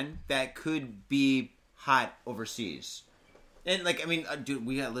Japan that could be hot overseas? And like, I mean, dude,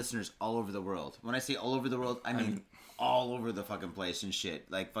 we got listeners all over the world. When I say all over the world, I mean all over the fucking place and shit.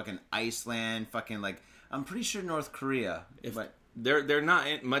 Like fucking Iceland, fucking like, I'm pretty sure North Korea. But they're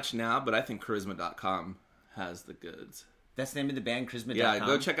not much now, but I think Charisma.com has the goods. That's the name of the band, Charisma.com? Yeah,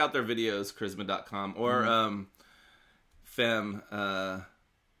 go check out their videos, Charisma.com. Or Femme,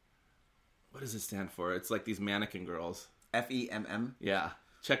 what does it stand for? It's like these mannequin girls. FEMM? Yeah.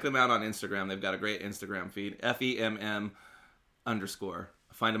 Check them out on Instagram. They've got a great Instagram feed. FEMM_.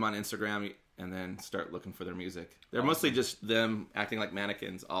 Find them on Instagram and then start looking for their music. They're mostly just them acting like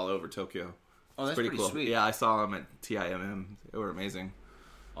mannequins all over Tokyo. Oh, that's pretty cool. Sweet. Yeah, I saw them at TIMM. They were amazing.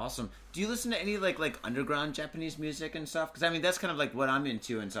 Awesome. Do you listen to any like underground Japanese music and stuff? Because I mean that's kind of like what I'm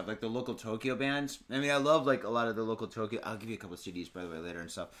into and stuff, like the local Tokyo bands. I mean I love like a lot of the local Tokyo. I'll give you a couple of CDs by the way later and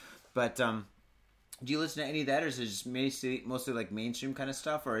stuff. But do you listen to any of that, or is it just mostly like mainstream kind of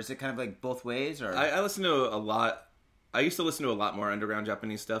stuff, or is it kind of like both ways? Or I listen to a lot. I used to listen to a lot more underground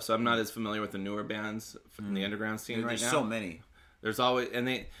Japanese stuff, so I'm not as familiar with the newer bands from the underground scene right now. There's so many. There's always, and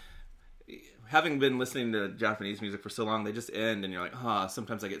they, having been listening to Japanese music for so long, they just end, and you're like,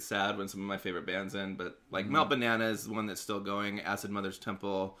 sometimes I get sad when some of my favorite bands end, but like Melt Banana is the one that's still going, Acid Mother's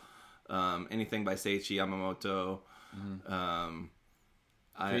Temple, anything by Seiichi Yamamoto.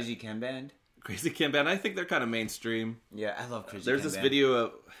 Crazy Ken Band? Crazy Ken Band. I think they're kind of mainstream. Yeah, I love Crazy There's Ken this Band.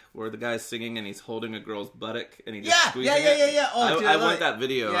 video where the guy's singing and he's holding a girl's buttock and he just squeezing it. Yeah. Oh, dude, I want that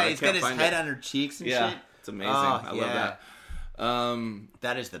video. Yeah, he's got his head on her cheeks and shit. It's amazing. I love that.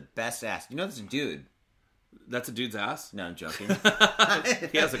 That is the best ass. You know that's a dude. That's a dude's ass? No, I'm joking.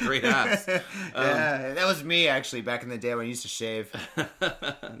 He has a great ass. Yeah, that was me actually back in the day when I used to shave.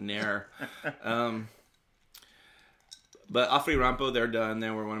 Nair. But Afri Rampo, they're done. They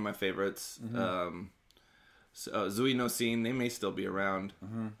were one of my favorites. Zui no Scene, they may still be around.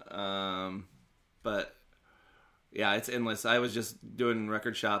 But yeah, it's endless. I was just doing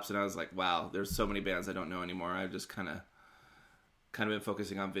record shops and I was like, wow, there's so many bands I don't know anymore. I've just kind of been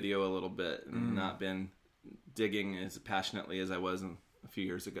focusing on video a little bit and not been digging as passionately as I was a few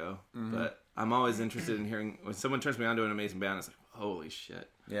years ago. But I'm always interested in hearing, when someone turns me on to an amazing band, it's like, holy shit.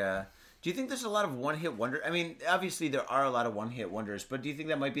 Yeah. Do you think there's a lot of one-hit wonders? I mean, obviously there are a lot of one-hit wonders, but do you think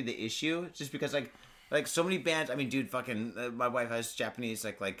that might be the issue? Just because, like so many bands. I mean, dude, fucking, my wife has Japanese,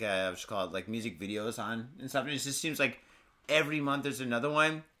 what's called, like music videos on and stuff. And it just seems like every month there's another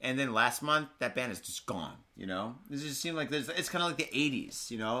one, and then last month that band is just gone. You know, it just seems like it's kind of like the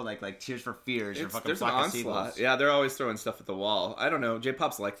 '80s. You know, like Tears for Fears or fucking there's an onslaught. Yeah, they're always throwing stuff at the wall. I don't know.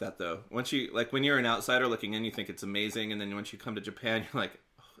 J-pop's like that though. Once you when you're an outsider looking in, you think it's amazing, and then once you come to Japan, you're like,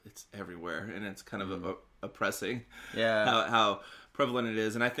 it's everywhere, and it's kind of oppressing. Yeah, how prevalent it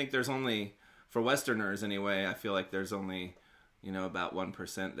is, and I think there's only, for Westerners anyway, I feel like there's only, about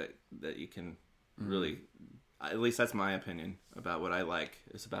 1% that you can really, at least that's my opinion about what I like.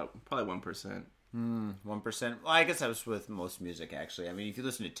 It's about probably 1%. 1%. Well, I guess that was with most music actually. I mean, if you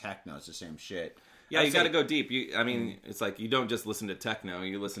listen to techno, it's the same shit. Yeah, you got to go deep. It's like you don't just listen to techno;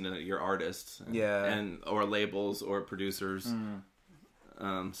 you listen to your artists, or labels or producers.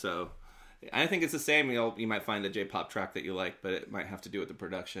 So I think it's the same. You might find a J-pop track that you like, but it might have to do with the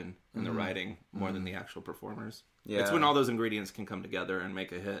production and the writing more than the actual performers. Yeah. It's when all those ingredients can come together and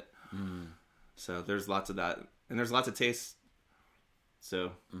make a hit. So there's lots of that, and there's lots of tastes.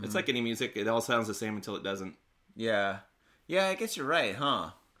 So it's like any music; it all sounds the same until it doesn't. Yeah, I guess you're right,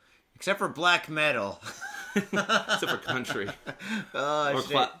 huh? Except for black metal. except for country. Oh,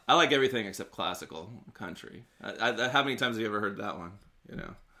 shit. I like everything except classical country. How many times have you ever heard that one? You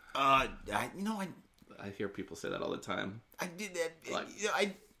know. I hear people say that all the time. I did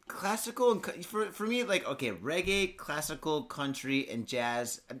that. Classical and for me, like, okay, reggae, classical, country, and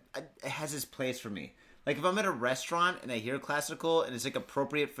jazz, it has its place for me. Like, if I'm at a restaurant and I hear classical and it's like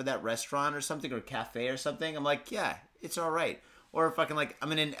appropriate for that restaurant or something, or cafe or something, I'm like, yeah, it's all right. Or if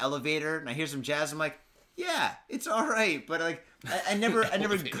I'm in an elevator and I hear some jazz, I'm like, yeah, it's all right. But like, I never.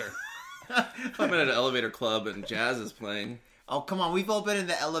 If I'm in an elevator club and jazz is playing. Oh, come on, we've all been in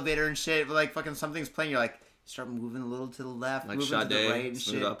the elevator and shit. But like, fucking something's playing, you're like, start moving a little to the left, like moving Sade, to the right and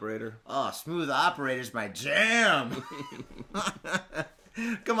Smooth shit. Operator. Oh, Smooth Operator's my jam.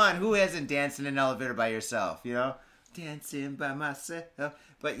 Come on, who hasn't danced in an elevator by yourself, you know? Dancing by myself.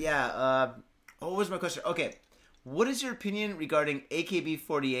 But yeah, what was my question? Okay, what is your opinion regarding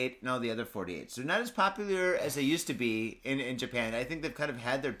AKB48 and all the other 48s? They're not as popular as they used to be in Japan. I think they've kind of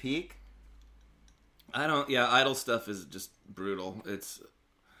had their peak. Idol stuff is just brutal.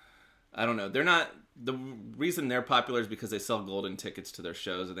 I don't know. They're not, the reason they're popular is because they sell golden tickets to their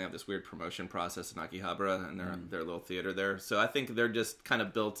shows and they have this weird promotion process in Akihabara and their little theater there. So I think they're just kind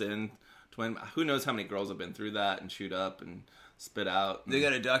of built in to who knows how many girls have been through that and shoot up and spit out. They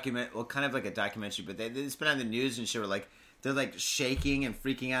got kind of like a documentary, but it's been on the news and shit where like, they're like shaking and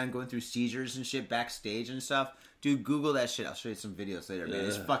freaking out and going through seizures and shit backstage and stuff. Dude, Google that shit. I'll show you some videos later, man.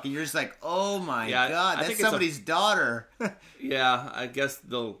 It's fucking, you're just like, oh my god, that's somebody's daughter. Yeah, I guess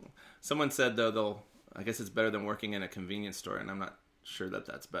someone said though, I guess it's better than working in a convenience store, and I'm not sure that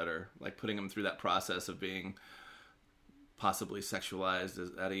that's better. Like putting them through that process of being possibly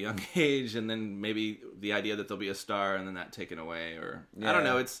sexualized at a young age, and then maybe the idea that they'll be a star and then that taken away, or I don't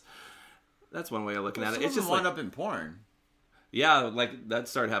know. That's one way of looking at it. It's just wound up in porn. Yeah, like that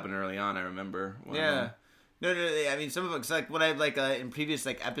started happening early on. I remember. No. I mean, some of it's like what I in previous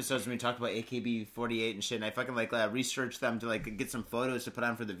like episodes when we talked about AKB48 and shit, and I fucking researched them to like get some photos to put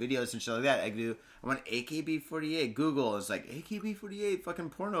on for the videos and shit like that. I went AKB48 Google. It's like AKB48 fucking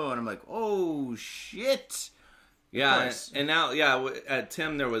porno, and I'm like, oh shit. Yeah, and now at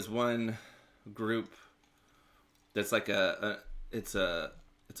Tim there was one group that's like it's an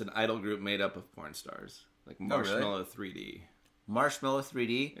idol group made up of porn stars, like Marshmallow 3D. Marshmallow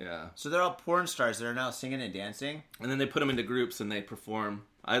 3D? Yeah. So they're all porn stars that are now singing and dancing? And then they put them into groups and they perform.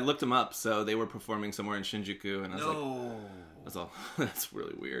 I looked them up, so they were performing somewhere in Shinjuku, and I was like, that's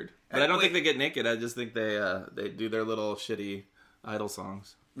really weird. But I don't think they get naked. I just think they do their little shitty idol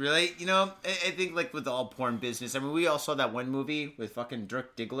songs. Really? You know, I think like with the all porn business, I mean, we all saw that one movie with fucking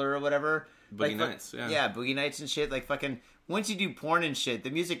Dirk Diggler or whatever. Boogie Nights, yeah. Yeah, Boogie Nights and shit. Like fucking, once you do porn and shit, the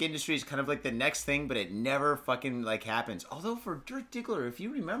music industry is kind of like the next thing, but it never fucking like happens. Although for Dirk Diggler, if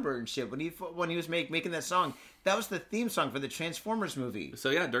you remember and shit, when he was making that song, that was the theme song for the Transformers movie. So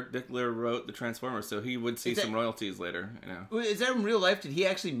yeah, Dirk Diggler wrote the Transformers, so he would see some royalties later. You know, is that in real life? Did he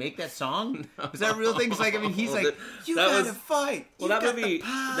actually make that song? No. Is that a real thing? It's like, I mean, he's like, you gotta fight. Well, that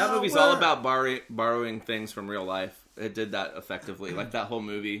movie's all about borrowing things from real life. It did that effectively. Like that whole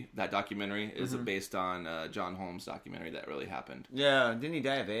movie, that documentary is based on John Holmes' documentary that really happened. Yeah, didn't he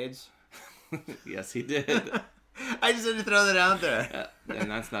die of AIDS? Yes, he did. I just had to throw that out there. And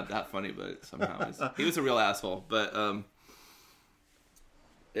that's not that funny, but somehow he was a real asshole. But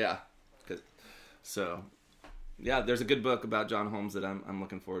yeah, there's a good book about John Holmes that I'm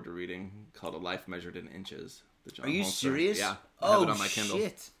looking forward to reading called A Life Measured in Inches. Are you serious? Yeah, I have it on my Kindle.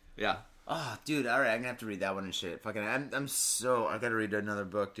 Shit. Yeah. Oh, dude, alright, I'm gonna have to read that one and shit. Fucking, I gotta read another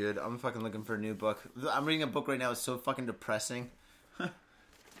book, dude. I'm fucking looking for a new book. I'm reading a book right now, it's so fucking depressing.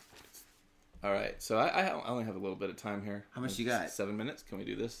 Alright, so I only have a little bit of time here. How much you got? 7 minutes? Can we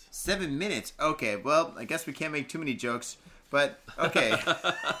do this? 7 minutes? Okay, well, I guess we can't make too many jokes, but, okay.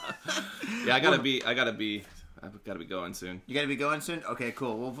 Yeah, I've got to be going soon. You gotta be going soon? Okay,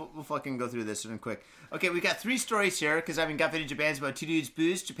 cool. We'll fucking go through this real quick. Okay, we got 3 stories here, because I've been Got Video Japan's about 2 dudes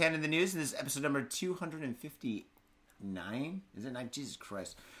booze, Japan in the news, and this is episode number 259? Is it 9? Jesus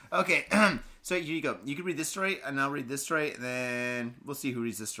Christ. Okay, so here you go. You can read this story, and I'll read this story, and then we'll see who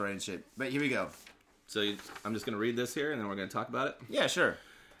reads this story and shit. But here we go. So I'm just going to read this here, and then we're going to talk about it? Yeah, sure.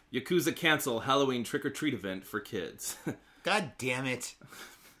 Yakuza cancel Halloween trick-or-treat event for kids. God damn it.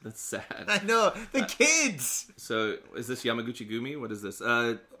 That's sad. I know. The kids! So, is this Yamaguchi-gumi? What is this?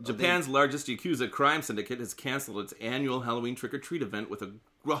 Japan's largest Yakuza crime syndicate has canceled its annual Halloween trick-or-treat event with a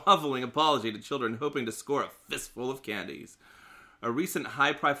groveling apology to children hoping to score a fistful of candies. A recent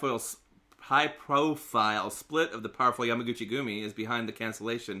high-profile split of the powerful Yamaguchi-gumi is behind the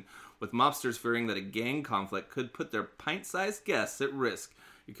cancellation, with mobsters fearing that a gang conflict could put their pint-sized guests at risk,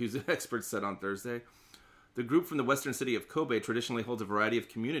 Yakuza experts said on Thursday. The group from the western city of Kobe traditionally holds a variety of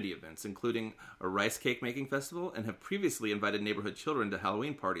community events, including a rice cake making festival, and have previously invited neighborhood children to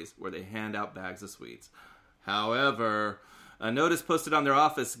Halloween parties where they hand out bags of sweets. However, a notice posted on their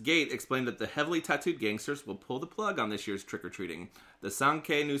office gate explained that the heavily tattooed gangsters will pull the plug on this year's trick-or-treating. The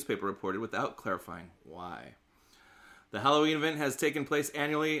Sankei newspaper reported without clarifying why. The Halloween event has taken place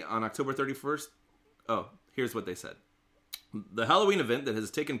annually on October 31st. Oh, here's what they said. The Halloween event that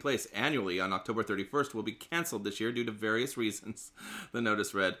has taken place annually on October 31st will be canceled this year due to various reasons. The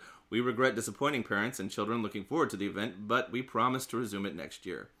notice read, "We regret disappointing parents and children looking forward to the event, but we promise to resume it next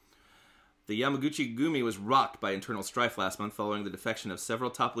year." The Yamaguchi-gumi was rocked by internal strife last month following the defection of several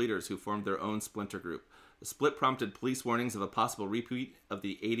top leaders who formed their own splinter group. The split prompted police warnings of a possible repeat of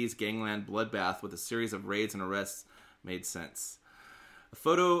the 80s gangland bloodbath with a series of raids and arrests made sense. A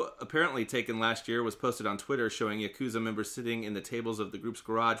photo apparently taken last year was posted on Twitter showing Yakuza members sitting in the tables of the group's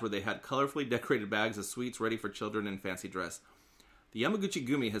garage where they had colorfully decorated bags of sweets ready for children in fancy dress. The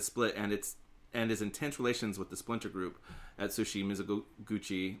Yamaguchi-gumi has split and is in tense relations with the splinter group. Atsushi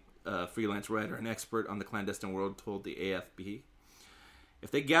Mizuguchi, a freelance writer and expert on the clandestine world, told the AFP. If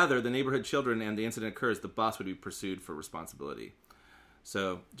they gather the neighborhood children and the incident occurs, the boss would be pursued for responsibility.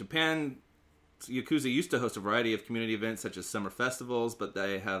 So, Japan Yakuza used to host a variety of community events such as summer festivals, but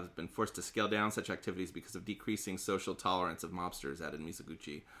they have been forced to scale down such activities because of decreasing social tolerance of mobsters, added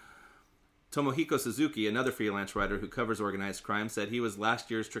Mizuguchi. Tomohiko Suzuki, another freelance writer who covers organized crime, said he was at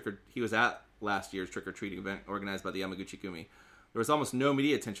last year's trick-or-treating event organized by the Yamaguchi-gumi. There was almost no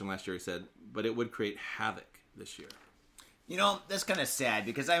media attention last year, he said, but it would create havoc this year. You know, that's kind of sad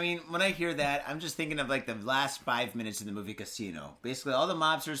because, I mean, when I hear that, I'm just thinking of, like, the last 5 minutes of the movie Casino. Basically, all the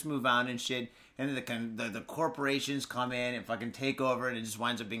mobsters move on and shit, and then the corporations come in and fucking take over, and it just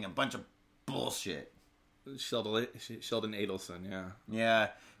winds up being a bunch of bullshit. Sheldon Adelson, yeah. Yeah.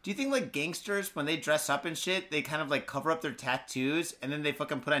 Do you think, like, gangsters, when they dress up and shit, they kind of, like, cover up their tattoos, and then they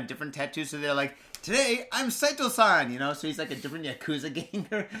fucking put on different tattoos, so they're like, today, I'm Saito-san, you know? So he's, like, a different Yakuza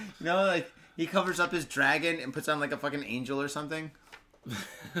ganger, you know? Like, he covers up his dragon and puts on, like, a fucking angel or something.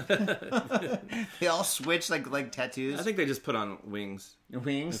 They all switch, like tattoos. I think they just put on wings.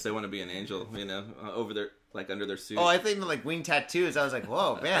 Wings? If they want to be an angel, you know, over their, like, under their suit. Oh, I think like wing tattoos. I was like,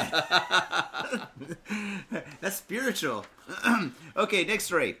 whoa, man. That's spiritual. Okay, next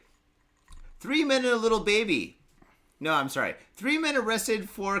story. 3 men and a little baby. No, I'm sorry. 3 men arrested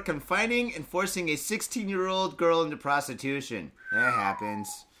for confining and forcing a 16-year-old girl into prostitution. That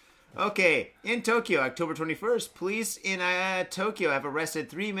happens. Okay, in Tokyo, October 21st, police in Tokyo have arrested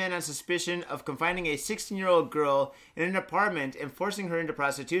 3 men on suspicion of confining a 16-year-old girl in an apartment and forcing her into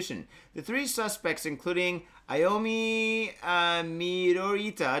prostitution. The 3 suspects, including Ayomi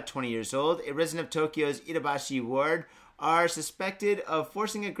Midorita, 20 years old, a resident of Tokyo's Itabashi ward, are suspected of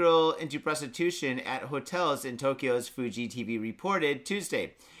forcing a girl into prostitution at hotels in Tokyo's Fuji TV reported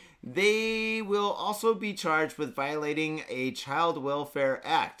Tuesday. They will also be charged with violating a Child Welfare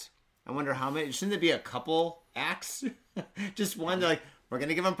Act. I wonder how many. Shouldn't there be a couple acts? Just one. They're like, we're going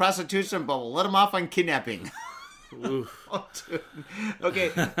to give them prostitution, but we'll let them off on kidnapping. Oh, okay.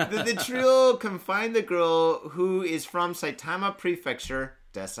 The trio confined the girl, who is from Saitama Prefecture,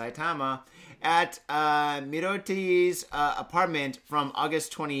 Saitama, at Miroti's apartment from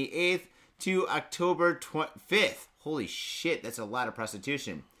August 28th to October 5th. Holy shit, that's a lot of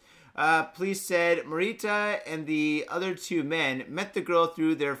prostitution. Police said Marita and the other 2 men met the girl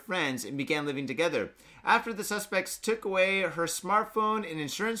through their friends and began living together. After the suspects took away her smartphone and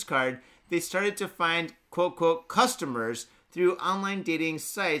insurance card, they started to find, quote, customers through online dating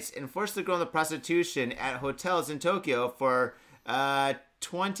sites and forced the girl into prostitution at hotels in Tokyo for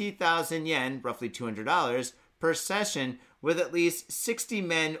 20,000 yen, roughly $200, per session, with at least 60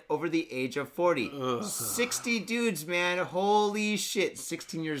 men over the age of 40. Ugh. 60 dudes, man. Holy shit.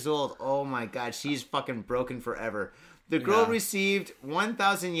 16 years old. Oh my god. She's fucking broken forever. The girl received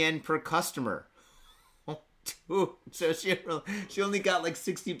 1,000 yen per customer. Oh, dude. So she only got like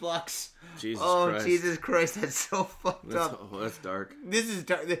 60 bucks. Jesus Christ. Jesus Christ. That's so fucked up. Oh, that's dark. This is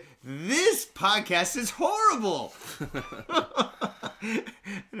dark. This podcast is horrible.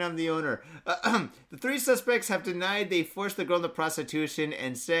 And I'm the owner. The 3 suspects have denied they forced the girl into prostitution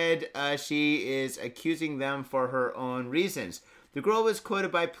and said she is accusing them for her own reasons. The girl was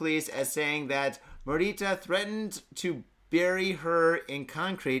quoted by police as saying that Morita threatened to bury her in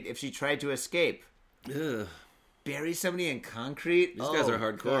concrete if she tried to escape. Ugh. Bury somebody in concrete? These guys are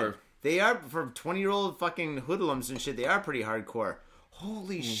hardcore. God. They are, for 20-year-old fucking hoodlums and shit, they are pretty hardcore.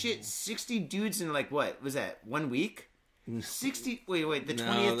 Holy shit, 60 dudes in like, what was that, 1 week? 60, wait, the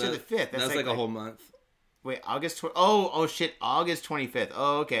 20th to the 5th. That's like a whole month. Wait, August 20, oh shit, August 25th.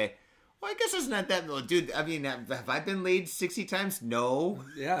 Oh, okay. Well, I guess it's not that... Well, dude, I mean, have I been laid 60 times? No.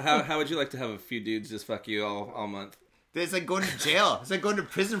 Yeah, how would you like to have a few dudes just fuck you all month? It's like going to jail. It's like going to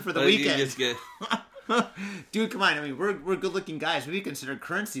prison for the weekend. You just get... Dude, come on. I mean, we're good-looking guys. We consider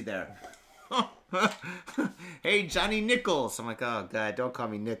currency there. Hey, Johnny Nichols. I'm like, oh, God, don't call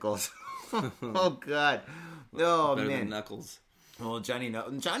me Nichols. Oh, God. Oh, Better man. than Knuckles. Oh, Johnny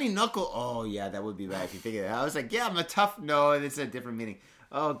Knuckle. Oh, yeah, that would be bad if you think of that. I was like, yeah, I'm a tough... No, it's a different meaning.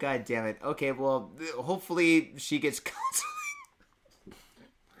 Oh, God damn it. Okay, well, hopefully she gets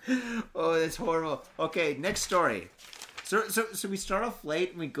counseling. Oh, that's horrible. Okay, next story. So we start off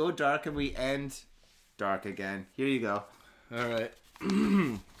late and we go dark and we end dark again. Here you go. All right.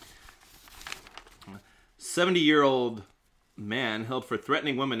 70-year-old man held for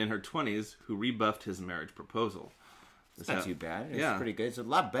threatening woman in her 20s who rebuffed his marriage proposal. It's not too bad. It's pretty good. It's a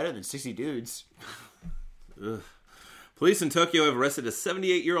lot better than 60 dudes. Ugh. Police in Tokyo have arrested a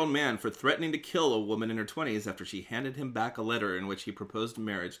 78-year-old man for threatening to kill a woman in her 20s after she handed him back a letter in which he proposed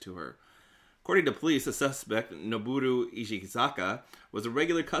marriage to her. According to police, the suspect, Noboru Ishizaka, was a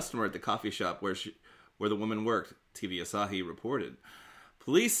regular customer at the coffee shop where the woman worked, TV Asahi reported.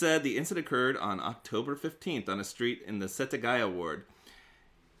 Police said the incident occurred on October 15th on a street in the Setagaya ward.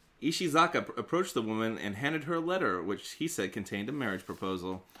 Ishizaka approached the woman and handed her a letter, which he said contained a marriage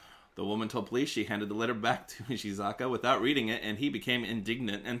proposal. The woman told police she handed the letter back to Ishizaka without reading it, and he became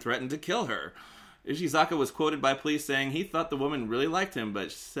indignant and threatened to kill her. Ishizaka was quoted by police saying he thought the woman really liked him,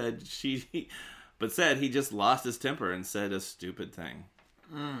 but said he just lost his temper and said a stupid thing.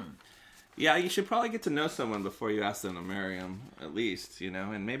 Yeah, you should probably get to know someone before you ask them to marry them, at least,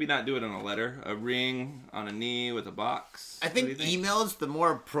 and maybe not do it on a letter. A ring on a knee with a box. I think email's the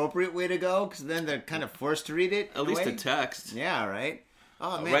more appropriate way to go, because then they're kind of forced to read it. At least a text. Yeah, right?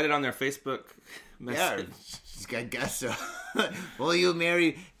 Oh, man. Write it on their Facebook message. Yeah, I guess so. Will you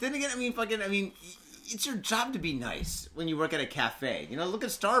marry? Then again, I mean, it's your job to be nice when you work at a cafe. Look at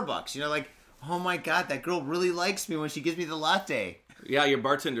Starbucks. Like, oh my God, that girl really likes me when she gives me the latte. Yeah, your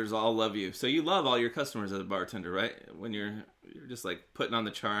bartenders all love you. So you love all your customers as a bartender, right? When you're just like putting on the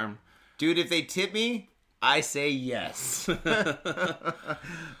charm. Dude, if they tip me, I say yes. If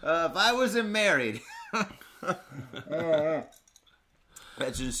I wasn't married.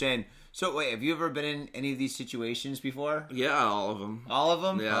 That's insane. So, wait, have you ever been in any of these situations before? Yeah, all of them. All of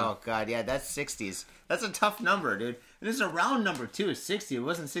them? Yeah. Oh, God, yeah, that's 60s. That's a tough number, dude. And it's a round number, too. It's 60. It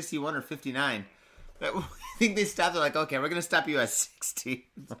wasn't 61 or 59. I think they stopped. They're like, okay, we're going to stop you at 60.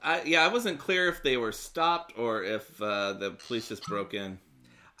 I wasn't clear if they were stopped or if the police just broke in.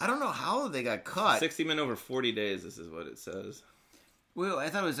 I don't know how they got caught. 60 men over 40 days, this is what it says. Well, I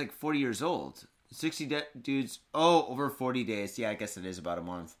thought it was like 40 years old. 60 dudes, over 40 days. Yeah, I guess it is about a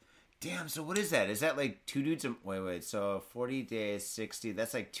month. Damn, so what is that? Is that like 2 dudes? Wait. So 40 days, 60.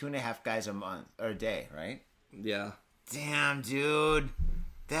 That's like 2.5 guys a month or a day, right? Yeah. Damn, dude.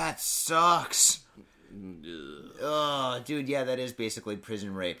 That sucks. Oh, dude, yeah, that is basically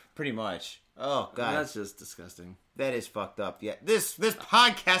prison rape. Pretty much. Oh, God. That's just disgusting. That is fucked up. Yeah, this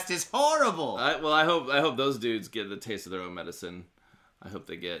podcast is horrible. I hope those dudes get the taste of their own medicine. I hope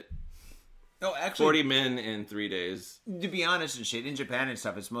they get... No, actually, 40 men in 3 days. To be honest and shit, in Japan and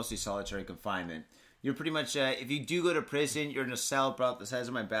stuff, it's mostly solitary confinement. You're pretty much, if you do go to prison, you're in a cell about the size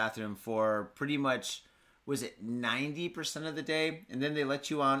of my bathroom for pretty much, was it 90% of the day? And then they let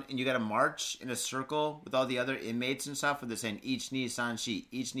you on, and you got to march in a circle with all the other inmates and stuff, where they're saying, each ni san shi,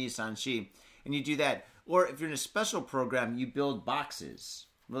 each ni san shi. And you do that. Or if you're in a special program, you build boxes.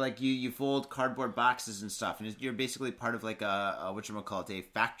 Where, like, you fold cardboard boxes and stuff. And you're basically part of, like, a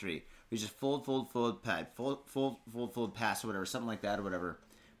factory. You just fold, pad, fold, pass, or whatever, something like that, or whatever.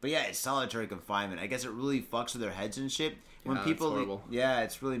 But yeah, it's solitary confinement. I guess it really fucks with their heads and shit. When people, it's horrible. Yeah,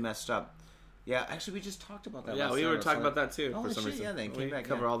 it's really messed up. Yeah, actually, we just talked about that. Yeah, we were talking about that too. For some reason, yeah, they came back.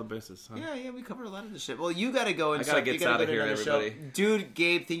 Cover all the bases. Huh? Yeah, we covered a lot of the shit. Well, you got to go and I gotta get out of here, everybody. Dude,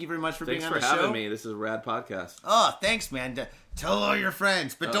 Gabe, thank you very much for being on the show. Thanks for having me. This is a rad podcast. Oh, thanks, man. Tell all your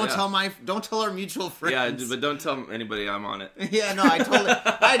friends, but don't tell our mutual friends. Yeah, but don't tell anybody I'm on it. Yeah, no, I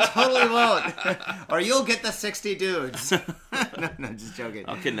totally won't. Or you'll get the 60 dudes. No, just joking.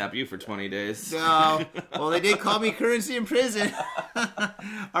 I'll kidnap you for 20 days. No. Well, they did call me currency in prison.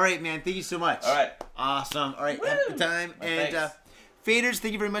 All right, man. Thank you so much. All right. Awesome. All right, have a good time. And thanks. Faders,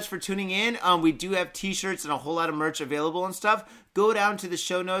 thank you very much for tuning in. We do have t-shirts and a whole lot of merch available and stuff. Go down to the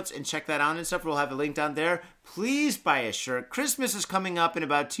show notes and check that out and stuff. We'll have a link down there. Please buy a shirt. Christmas is coming up in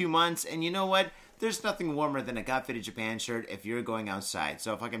about 2 months, and you know what? There's nothing warmer than a Got Fitted Japan shirt if you're going outside.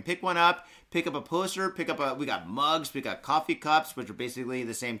 So if I can pick one up, Pick up a poster, we got mugs, we got coffee cups, which are basically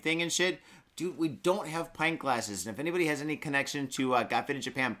the same thing and shit. Dude, we don't have pint glasses. And if anybody has any connection to Got Fit in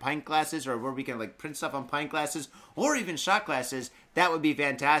Japan pint glasses, or where we can like print stuff on pint glasses, or even shot glasses, that would be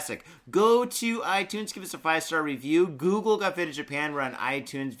fantastic. Go to iTunes, give us a 5-star review. Google Got Fit in Japan. We're on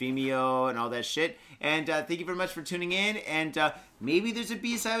iTunes, Vimeo, and all that shit. And thank you very much for tuning in. And maybe there's a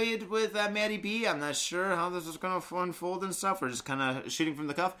B-side with Maddie B. I'm not sure how this is going to unfold and stuff. We're just kind of shooting from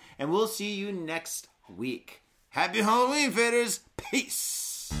the cuff. And we'll see you next week. Happy Halloween, faders. Peace.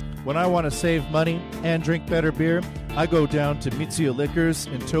 When I want to save money and drink better beer, I go down to MITSUYA Liquors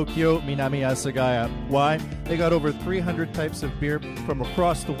in Tokyo, Minami Asagaya. Why? They got over 300 types of beer from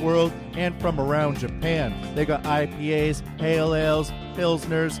across the world and from around Japan. They got IPAs, pale ales,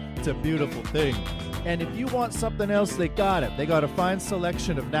 pilsners. It's a beautiful thing. And if you want something else, they got it. They got a fine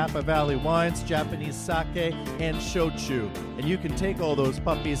selection of Napa Valley wines, Japanese sake, and shochu. And you can take all those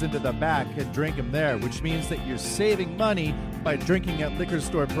puppies into the back and drink them there, which means that you're saving money by drinking at liquor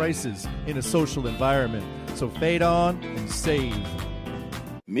store prices in a social environment. So fade on and save.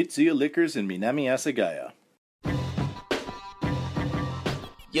 MITSUYA Liquors in Minami Asagaya.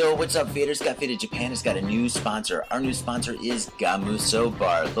 Yo, what's up, faders? Got Fit in Japan has got a new sponsor. Our new sponsor is Gamuso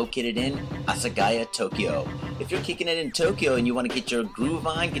Bar, located in Asagaya, Tokyo. If you're kicking it in Tokyo and you want to get your groove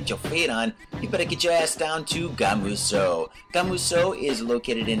on, get your fade on, you better get your ass down to Gamuso. Gamuso is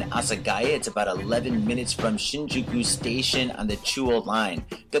located in Asagaya. It's about 11 minutes from Shinjuku Station on the Chuo line.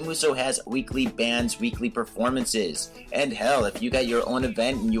 Gamuso has weekly bands, weekly performances. And hell, if you got your own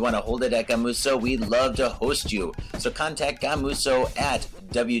event and you want to hold it at Gamuso, we'd love to host you. So contact Gamuso at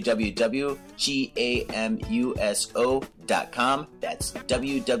www.gamuso.com. That's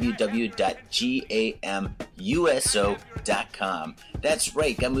www.gamuso.com. That's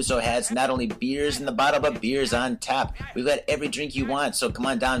right, Gamuso has not only beers in the bottle, but beers on tap. We've got every drink you want, so come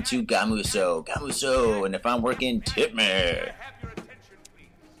on down to Gamuso. Gamuso, and if I'm working, tip me.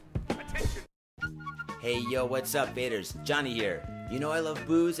 Hey, yo, what's up, faders? Johnny here. You know I love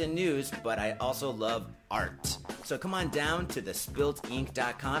booze and news, but I also love art. So come on down to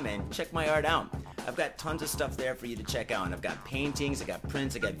thespiltink.com and check my art out. I've got tons of stuff there for you to check out. And I've got paintings, I got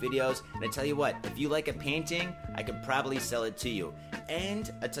prints, I got videos. And I tell you what, if you like a painting, I could probably sell it to you.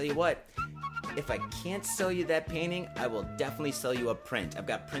 And I tell you what, if I can't sell you that painting, I will definitely sell you a print. I've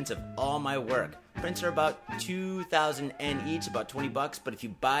got prints of all my work. Prints are about 2,000 yen each, about $20, but if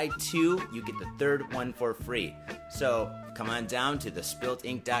you buy two, you get the third one for free. So come on down to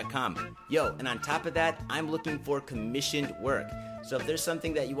thespiltink.com. Yo, and on top of that, I'm looking for commissioned work. So if there's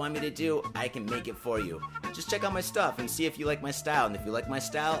something that you want me to do, I can make it for you. Just check out my stuff and see if you like my style. And if you like my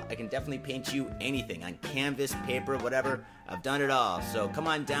style, I can definitely paint you anything on canvas, paper, whatever. I've done it all. So come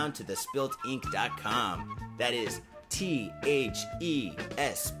on down to thespiltink.com. That is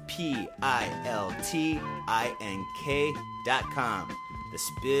THESPILTINK.com.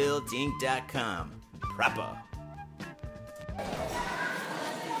 Thespiltink.com. Proper.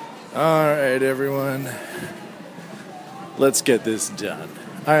 All right, everyone. Let's get this done.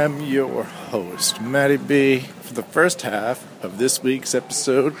 I am your host, Matty B, for the first half of this week's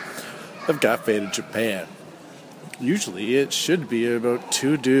episode of Got Fit in Japan. Usually it should be about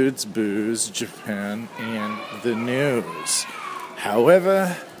two dudes, booze, Japan, and the news.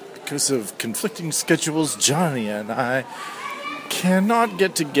 However, because of conflicting schedules, Johnny and I cannot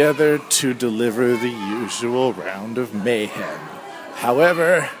get together to deliver the usual round of mayhem.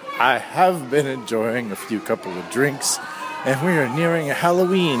 However, I have been enjoying a few couple of drinks, and we are nearing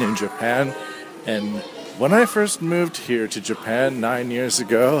Halloween in Japan. And when I first moved here to Japan 9 years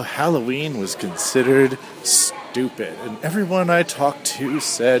ago, Halloween was considered stupid. And everyone I talked to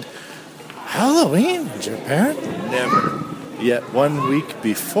said, Halloween in Japan? Never. Yet 1 week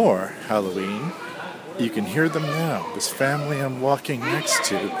before Halloween, you can hear them now. This family I'm walking next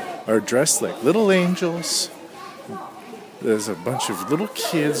to are dressed like little angels. There's a bunch of little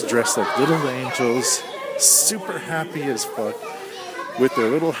kids dressed like little angels, super happy as fuck, with their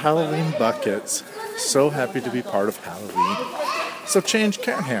little Halloween buckets. So happy to be part of Halloween. So change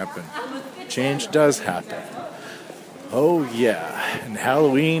can happen. Change does happen. Oh yeah, and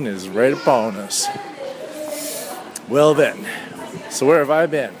Halloween is right upon us. Well then, so where have I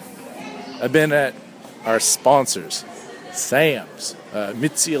been? I've been at our sponsors, Sam's,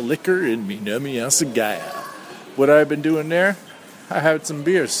 MITSUYA Liquor in Minami Asagaya. What I've been doing there, I had some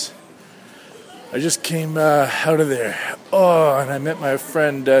beers. I just came out of there. Oh, and I met my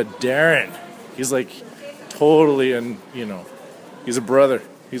friend Darren. He's like totally, and he's a brother.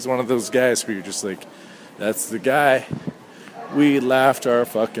 He's one of those guys where you're just like, that's the guy. We laughed our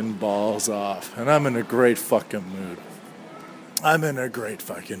fucking balls off, and I'm in a great fucking mood.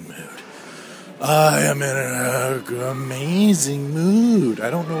 I am in an amazing mood.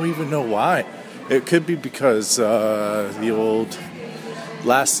 I don't even know why. It could be because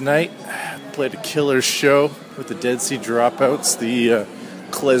last night played a killer show with the Dead Sea Dropouts, the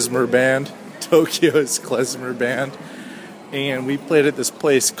klezmer band, Tokyo's klezmer band, and we played at this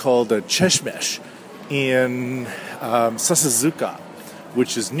place called Cheshmesh in Sasazuka,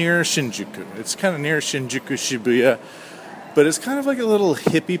 which is near Shinjuku. It's kind of near Shinjuku, Shibuya. But it's kind of like a little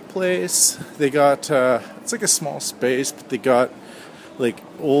hippie place. They got, it's like a small space, but they got like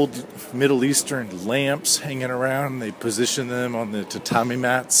old Middle Eastern lamps hanging around. They position them on the tatami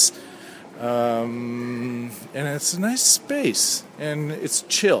mats. And it's a nice space, and it's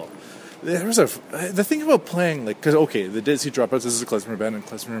chill. The thing about playing, like, because, okay, the Dead Sea Dropouts, this is a klezmer band, and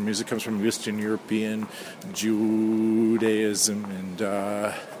klezmer music comes from Eastern European Judaism and,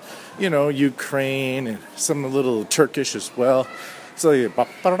 Ukraine, and some a little Turkish as well. So like,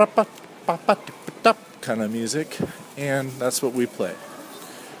 kind of music, and that's what we play.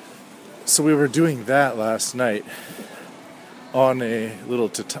 So we were doing that last night on a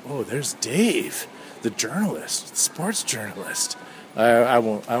little oh, there's Dave, the journalist, the sports journalist. I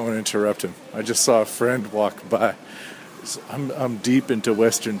won't interrupt him. I just saw a friend walk by. I'm deep into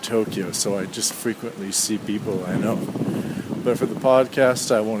Western Tokyo, so I just frequently see people I know. But for the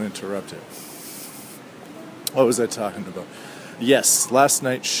podcast, I won't interrupt him. What was I talking about? Yes, last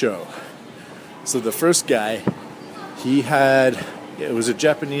night's show. So the first guy, it was a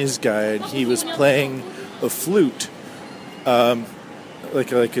Japanese guy, and he was playing a flute,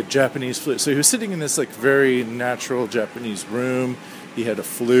 like a Japanese flute. So he was sitting in this like very natural Japanese room. He had a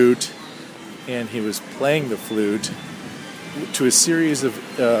flute, and he was playing the flute to a series of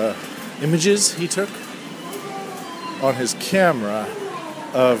images he took on his camera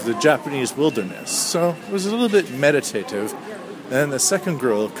of the Japanese wilderness. So it was a little bit meditative. Then the second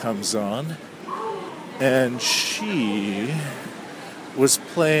girl comes on, and she was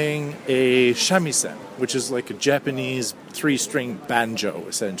playing a shamisen, which is like a Japanese 3-string banjo,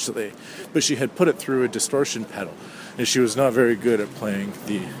 essentially. But she had put it through a distortion pedal, and she was not very good at playing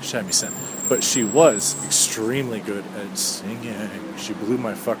the shamisen. But she was extremely good at singing. She blew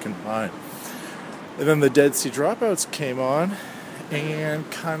my fucking mind. And then the Dead Sea Dropouts came on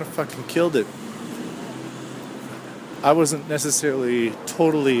and kind of fucking killed it. I wasn't necessarily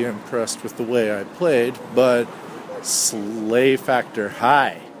totally impressed with the way I played, but Slay Factor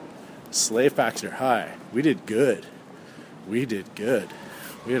high. Slay Factor high. We did good. We had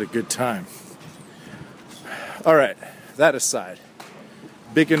a good time. Alright, that aside,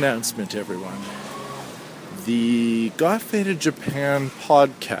 big announcement, everyone. The Got Faded Japan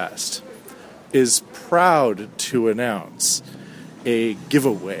podcast is proud to announce a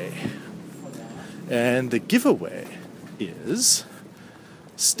giveaway. And the giveaway is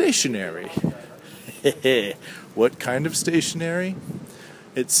stationery. What kind of stationery?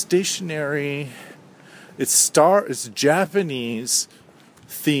 It's stationery. It's Japanese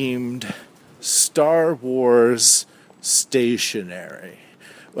themed Star Wars stationery.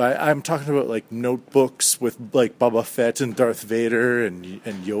 I'm talking about like notebooks with like Boba Fett and Darth Vader and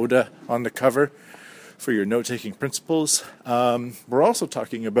Yoda on the cover for your note-taking principles. We're also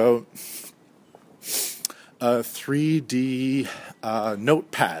talking about 3D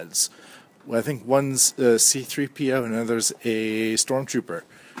notepads. I think one's C-3PO and another's a Stormtrooper.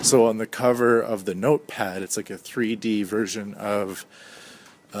 So on the cover of the notepad, it's like a 3D version of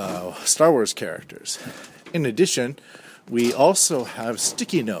Star Wars characters. In addition, we also have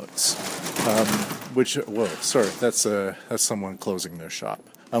sticky notes, that's someone closing their shop.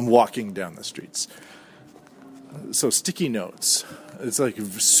 I'm walking down the streets. So sticky notes. It's like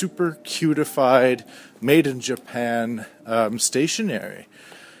super cutified, made in Japan stationery.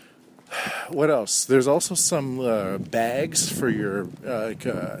 What else? There's also some bags for your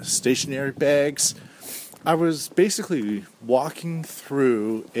stationery bags. I was basically walking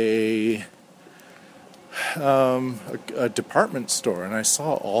through a department store, and I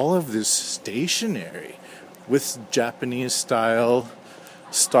saw all of this stationery with Japanese style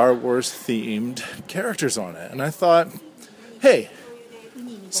Star Wars themed characters on it. And I thought, hey,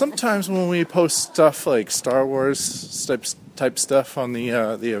 sometimes when we post stuff like Star Wars type stuff on the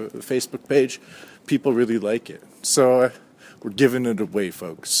Facebook page, people really like it. So we're giving it away,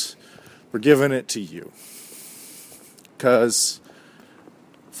 folks. We're giving it to you. Because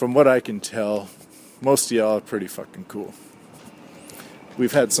from what I can tell, most of y'all are pretty fucking cool.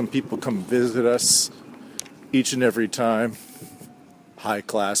 We've had some people come visit us each and every time. High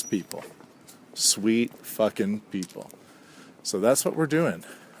class people. Sweet fucking people. So that's what we're doing.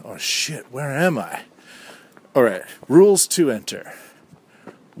 Oh shit, where am I? Alright, rules to enter.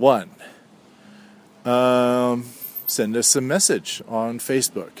 1. send us a message on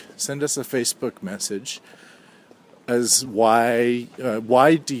Facebook. Send us a Facebook message as why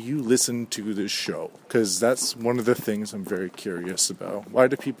do you listen to this show? Because that's one of the things I'm very curious about. Why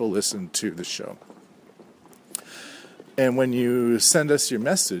do people listen to the show? And when you send us your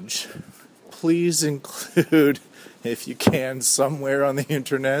message, please include, if you can, somewhere on the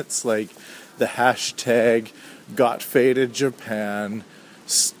internets, like the hashtag #GotFadedJapan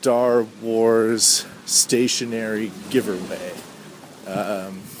Star Wars stationery giveaway.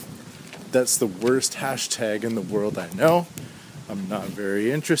 That's the worst hashtag in the world, I know. I'm not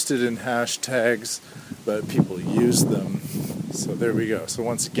very interested in hashtags, but people use them. So there we go. So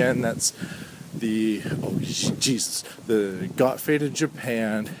once again, that's the Got Faded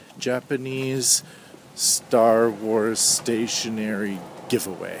Japan Japanese Star Wars stationery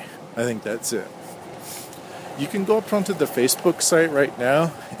giveaway. I think that's it. You can go up onto the Facebook site right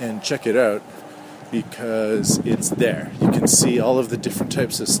now and check it out, because it's there. You can see all of the different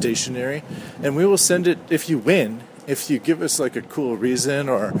types of stationery, and we will send it if you win. If you give us like a cool reason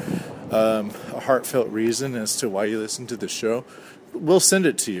or a heartfelt reason as to why you listen to the show, we'll send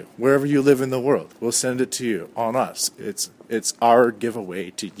it to you wherever you live in the world. We'll send it to you on us. It's our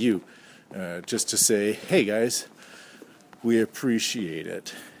giveaway to you, just to say, hey guys, we appreciate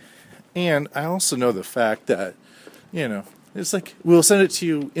it. And I also know the fact that, it's like we'll send it to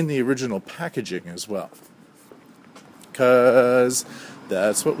you in the original packaging as well, because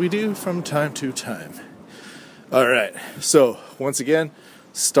that's what we do from time to time. All right, so once again,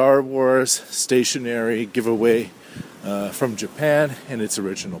 Star Wars stationery giveaway from Japan in its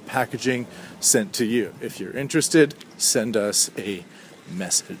original packaging sent to you. If you're interested, send us a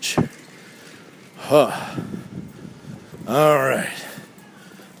message. All right,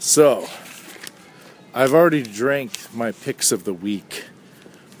 so I've already drank my picks of the week.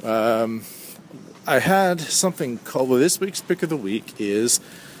 I had something called, this week's pick of the week is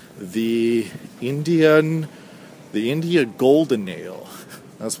the India Golden Ale.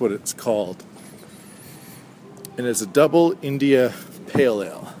 That's what it's called. And it's a double India Pale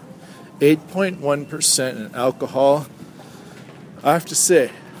Ale. 8.1% in alcohol. I have to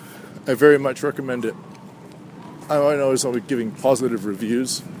say, I very much recommend it. I know I'll be giving positive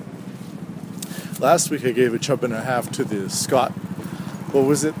reviews. Last week I gave a chub and a half to the Scott. What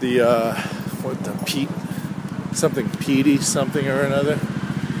was it? Pete? Something Petey, something or another.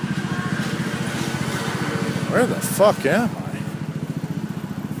 Where the fuck am I?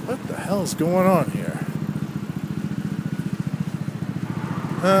 What the hell is going on here?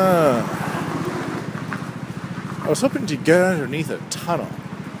 I was hoping to get underneath a tunnel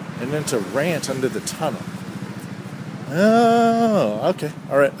and then to rant under the tunnel. Oh, okay.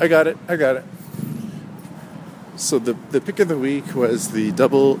 All right, I got it. So the pick of the week was the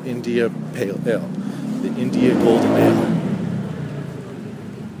double India Pale Ale, the India Golden Ale.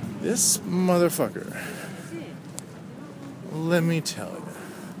 This motherfucker, let me tell you.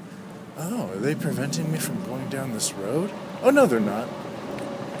 Oh, are they preventing me from going down this road? Oh, no, they're not.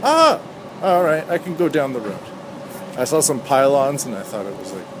 Ah! All right, I can go down the road. I saw some pylons and I thought it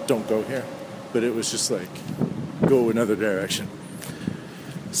was like, don't go here. But it was just like, go another direction.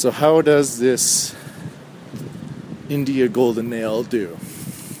 So how does this India Golden Ale do?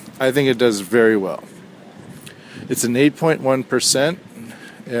 I think it does very well. It's an 8.1%.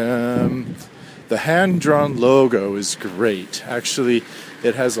 The hand-drawn logo is great. Actually,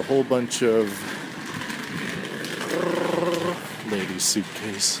 it has a whole bunch of lady's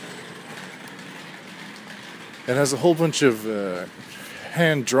suitcase. It has a whole bunch of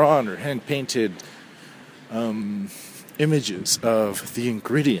hand-drawn or hand-painted images of the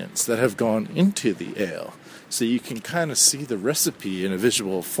ingredients that have gone into the ale. So you can kind of see the recipe in a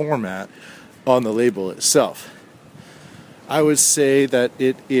visual format on the label itself. I would say that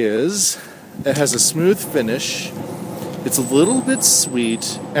it has a smooth finish. It's a little bit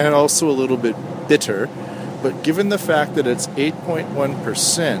sweet and also a little bit bitter, but given the fact that it's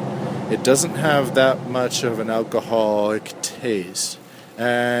 8.1%, it doesn't have that much of an alcoholic taste.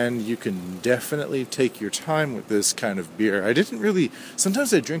 And you can definitely take your time with this kind of beer.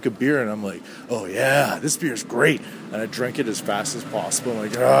 Sometimes I drink a beer and I'm like, oh yeah, this beer's great. And I drink it as fast as possible. I'm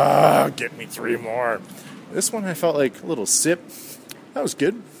like, get me 3 more. This one I felt like a little sip. That was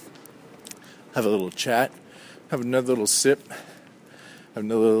good. Have a little chat. Have another little sip. Have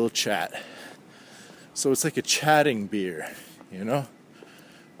another little chat. So it's like a chatting beer,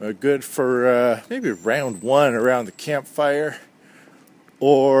 Good for maybe round 1 around the campfire.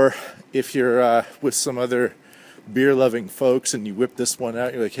 Or if you're with some other beer-loving folks and you whip this one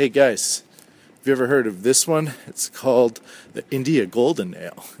out, you're like, hey guys, have you ever heard of this one? It's called the India Golden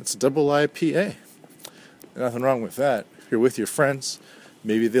Ale. It's a double IPA. Nothing wrong with that. If you're with your friends,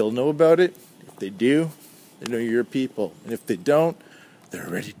 maybe they'll know about it. If they do, they know you're your people. And if they don't, they're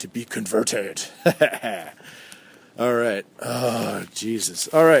ready to be converted. All right. Oh, Jesus.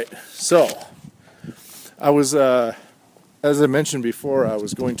 All right. So, I was, as I mentioned before, I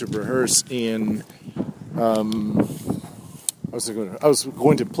was going to rehearse in, I was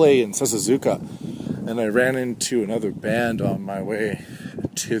going to play in Sasazuka, and I ran into another band on my way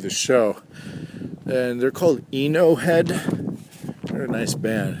to the show, and they're called Eno Head. They're a nice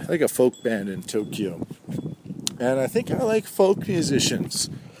band, like a folk band in Tokyo, and I think I like folk musicians.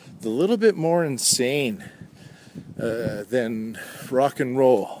 It's a little bit more insane than rock and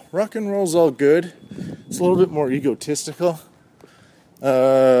roll. Rock and roll's all good. It's a little bit more egotistical.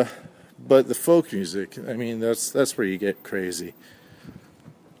 But the folk music, I mean, that's where you get crazy.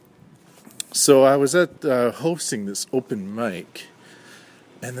 So I was at hosting this open mic,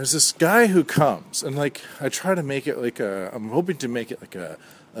 and there's this guy who comes, and like I try to make it like I'm hoping to make it like a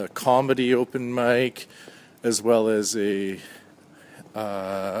comedy open mic, as well as a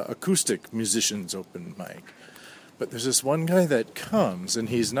acoustic musicians open mic. But there's this one guy that comes, and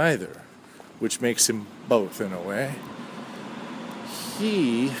he's neither, which makes him both in a way.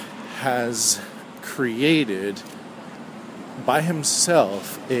 He has created by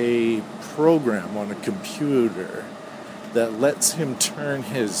himself a program on a computer that lets him turn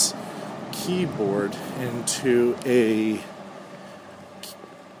his keyboard into a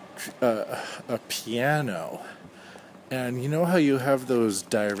piano. And you know how you have those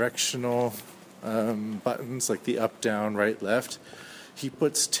directional buttons, like the up, down, right, left? He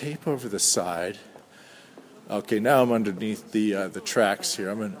puts tape over the side. Okay, now I'm underneath the tracks here.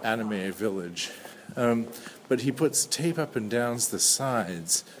 I'm in Anime Village. But he puts tape up and down the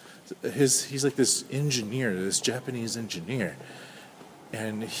sides. He's like this engineer, this Japanese engineer.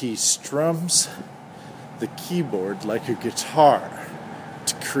 And he strums the keyboard like a guitar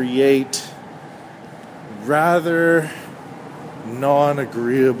to create rather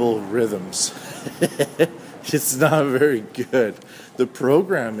non-agreeable rhythms. It's not very good. The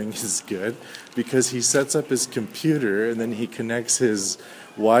programming is good because he sets up his computer and then he connects his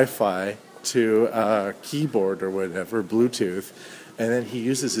Wi-Fi to a keyboard or whatever, Bluetooth, and then he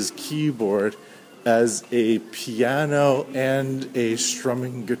uses his keyboard as a piano and a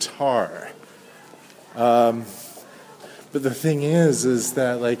strumming guitar. But the thing is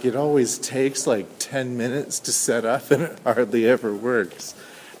that like it always takes like 10 minutes to set up and it hardly ever works.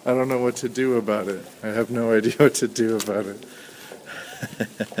 I don't know what to do about it. I have no idea what to do about it.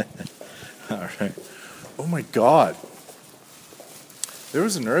 All right. Oh my God. There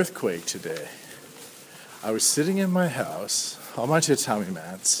was an earthquake today. I was sitting in my house on my tatami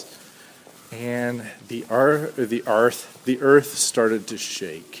mats, and the earth started to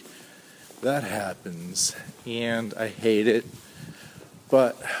shake. That happens, and I hate it,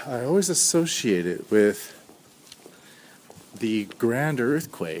 but I always associate it with the grand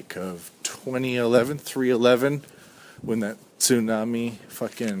earthquake of 2011, 3/11, when that tsunami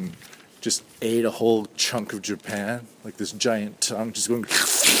fucking just ate a whole chunk of Japan, like this giant tongue just going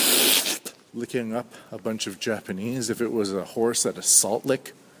licking up a bunch of Japanese. If it was a horse at a salt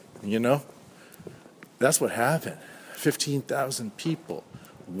lick, you know, that's what happened. 15,000 people,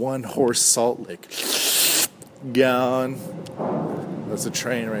 one horse salt lick, gone. That's a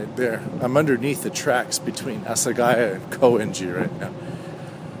train right there. I'm underneath the tracks between Asagaya and Koenji right now.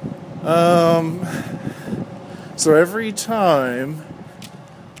 So every time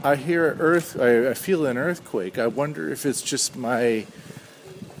I hear I feel an earthquake, I wonder if it's just my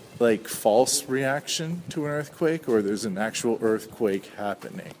like false reaction to an earthquake, or there's an actual earthquake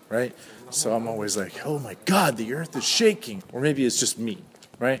happening, right? So I'm always like, oh my God, the earth is shaking. Or maybe it's just me,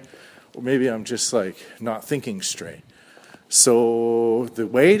 right? Or maybe I'm just like not thinking straight. So the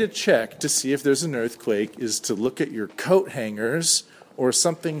way to check to see if there's an earthquake is to look at your coat hangers or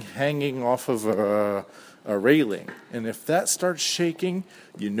something hanging off of a railing. And if that starts shaking,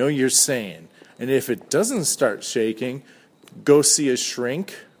 you know you're sane. And if it doesn't start shaking, go see a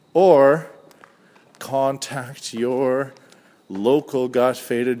shrink or contact your local Got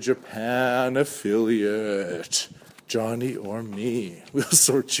Faded Japan affiliate, Johnny or me. We'll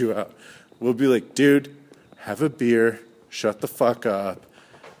sort you out. We'll be like, dude, have a beer, shut the fuck up,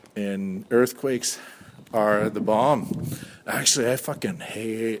 and earthquakes are the bomb. Actually, I fucking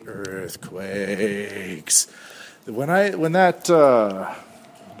hate earthquakes. When that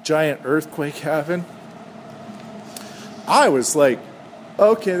giant earthquake happened, I was like,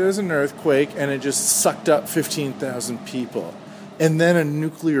 okay, there's an earthquake, and it just sucked up 15,000 people. And then a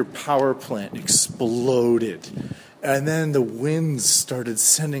nuclear power plant exploded. And then the winds started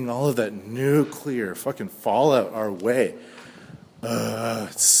sending all of that nuclear fucking fallout our way.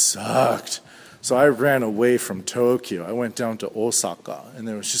 It sucked. So I ran away from Tokyo. I went down to Osaka, and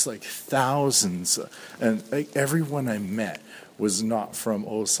there was just like thousands. And like everyone I met was not from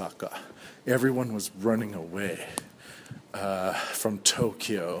Osaka. Everyone was running away from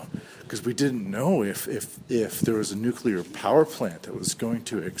Tokyo because we didn't know if there was a nuclear power plant that was going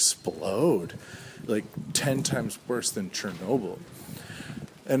to explode, like 10 times worse than Chernobyl.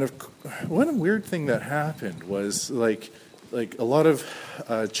 And one weird thing that happened was like a lot of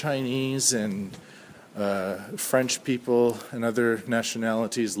Chinese and French people and other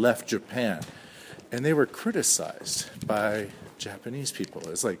nationalities left Japan, and they were criticized by Japanese people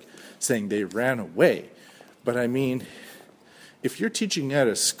as like saying they ran away. But I mean, if you're teaching at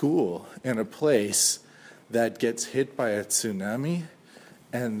a school in a place that gets hit by a tsunami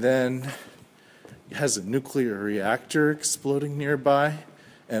and then has a nuclear reactor exploding nearby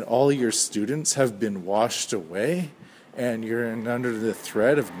and all your students have been washed away and you're under the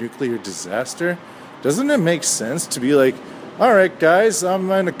threat of nuclear disaster, doesn't it make sense to be like, all right, guys, I'm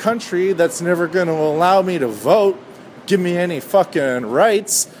in a country that's never going to allow me to vote, give me any fucking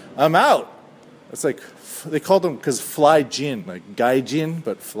rights, I'm out. It's like, they called them, because fly jin, like gaijin,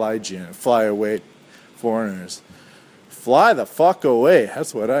 but fly jin, fly away foreigners. Fly the fuck away,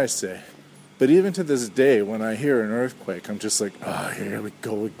 that's what I say. But even to this day, when I hear an earthquake, I'm just like, oh, here we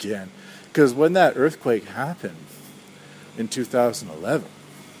go again. Because when that earthquake happened in 2011,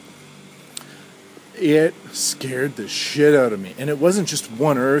 it scared the shit out of me. And it wasn't just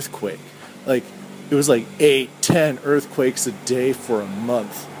one earthquake. Like, it was like 8-10 earthquakes a day for a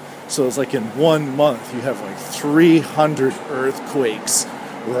month. So it's like in 1 month, you have like 300 earthquakes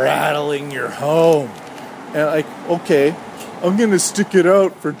rattling your home. And like, okay, I'm going to stick it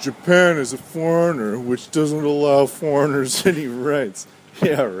out for Japan as a foreigner, which doesn't allow foreigners any rights.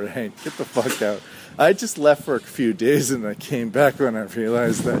 Yeah, right. Get the fuck out. I just left for a few days and I came back when I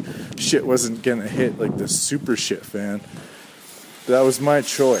realized that shit wasn't going to hit like the super shit fan. That was my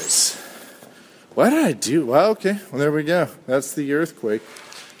choice. What did I do? Well, okay. Well, there we go. That's the earthquake.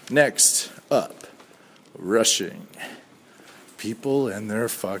 Next up, rushing. People and their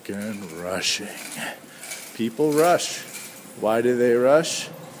fucking rushing. People rush. Why do they rush?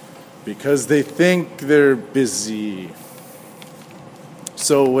 Because they think they're busy.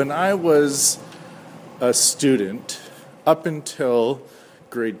 So when I was a student, up until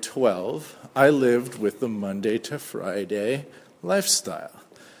grade 12, I lived with the Monday to Friday lifestyle.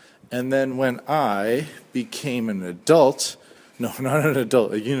 And then when I became an adult, no, not an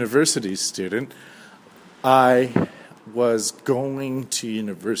adult, a university student, I was going to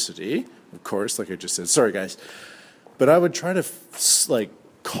university, of course, like I just said. Sorry, guys. But I would try to,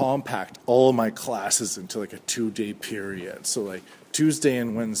 compact all of my classes into, like, a 2-day period. So, like, Tuesday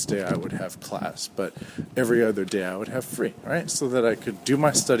and Wednesday I would have class, but every other day I would have free, right? So that I could do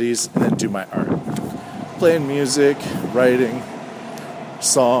my studies and then do my art. Playing music, writing,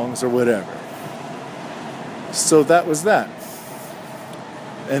 songs, or whatever. So that was that.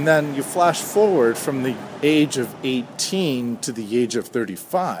 And then you flash forward from the age of 18 to the age of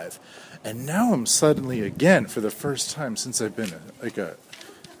 35. And now I'm suddenly, again, for the first time since I've been a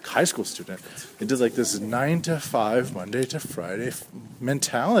high school student, into like this 9 to 5, Monday to Friday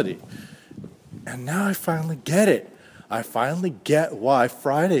mentality. And now I finally get it. I finally get why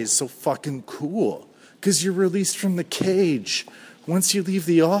Friday is so fucking cool. Because you're released from the cage. Once you leave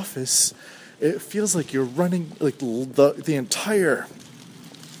the office, it feels like you're running, like the entire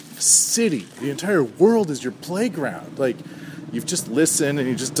city, the entire world is your playground. Like, you've just listened and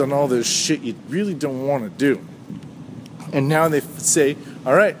you've just done all this shit you really don't want to do. And now they say,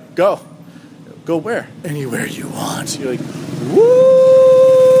 all right, go. Go where? Anywhere you want. You're like, woo!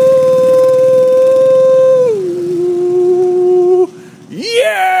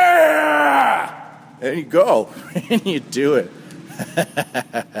 Yeah! And you go. And you do it.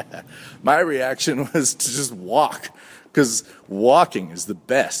 My reaction was to just walk. Because walking is the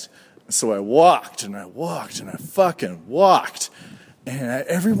best. So I walked and I walked and I fucking walked. And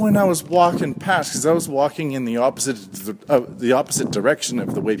everyone I was walking past, because I was walking in the opposite direction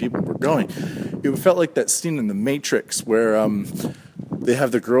of the way people were going, it felt like that scene in The Matrix where they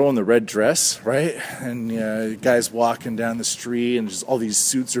have the girl in the red dress, right? And the guy's walking down the street and just all these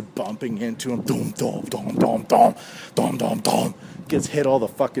suits are bumping into him. Dom, dom, dom, dom, dom, dom, dom, dom. Gets hit all the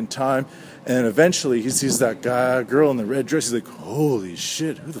fucking time. And eventually he sees that girl in the red dress. He's like, holy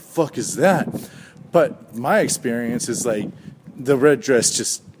shit, who the fuck is that? But my experience is like, the red dress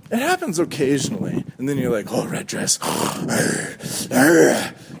just, it happens occasionally. And then you're like, oh, red dress.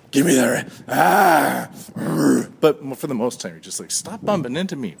 give me that, but for the most time, you're just like, stop bumping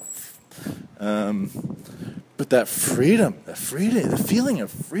into me. But that freedom, the feeling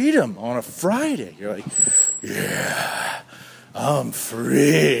of freedom on a Friday, you're like, yeah, I'm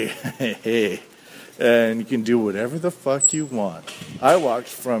free. And you can do whatever the fuck you want. I walked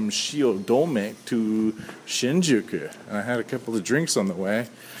from Shiodome to Shinjuku, and I had a couple of drinks on the way,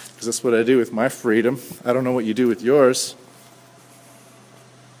 because that's what I do with my freedom. I don't know what you do with yours.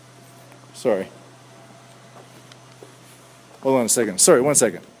 Sorry. Hold on a second. Sorry, 1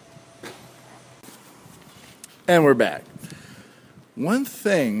 second. And we're back. One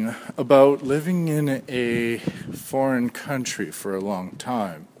thing about living in a foreign country for a long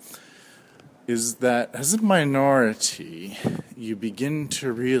time is that as a minority, you begin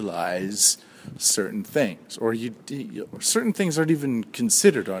to realize certain things, or certain things aren't even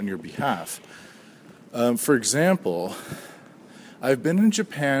considered on your behalf. For example, I've been in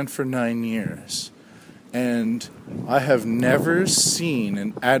Japan for 9 years, and I have never seen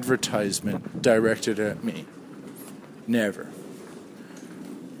an advertisement directed at me. Never.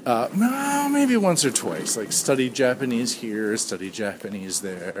 No, maybe once or twice, like study Japanese here, study Japanese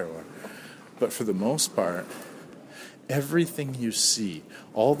there, but for the most part, everything you see,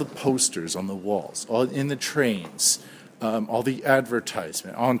 all the posters on the walls, all in the trains, all the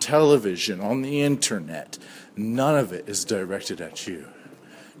advertisement, on television, on the internet, none of it is directed at you.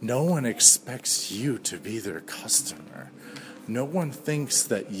 No one expects you to be their customer. No one thinks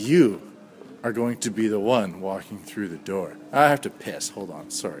that you are going to be the one walking through the door. I have to piss. Hold on.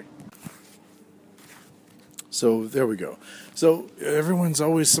 Sorry. So there we go. So everyone's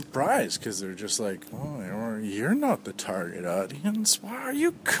always surprised because they're just like, oh, you're not the target audience. Why are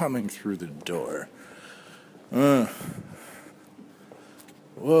you coming through the door? Whoa.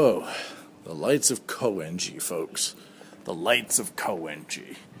 The lights of Koenji, folks. The lights of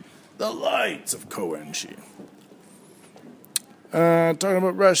Koenji. The lights of Koenji. Talking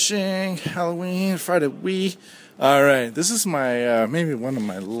about rushing, Halloween, Friday Wii. All right, this is my, maybe one of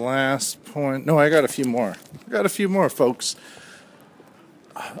my last points. No, I got a few more. Folks.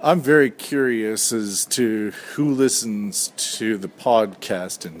 I'm very curious as to who listens to the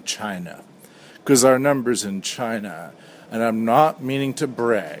podcast in China. Because our numbers in China, and I'm not meaning to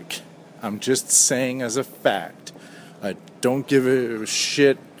brag, I'm just saying as a fact. I don't give a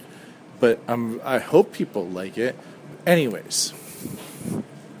shit, but I hope people like it. Anyways,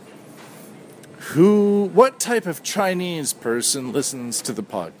 what type of Chinese person listens to the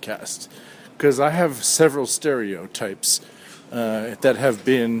podcast? Because I have several stereotypes that have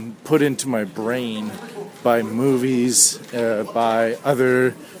been put into my brain by movies, by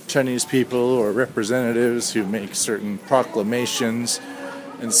other Chinese people or representatives who make certain proclamations.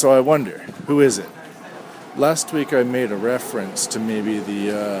 And so I wonder, who is it? Last week I made a reference to maybe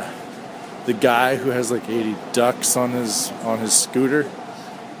the guy who has like 80 ducks on his scooter,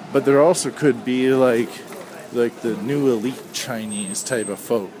 but there also could be like the new elite Chinese type of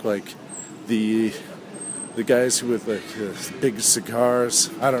folk, like the guys who with like big cigars.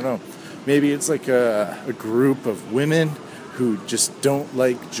 I don't know. Maybe it's like a group of women who just don't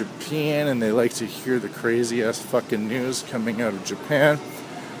like Japan and they like to hear the crazy ass fucking news coming out of Japan.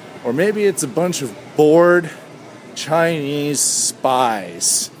 Or maybe it's a bunch of bored Chinese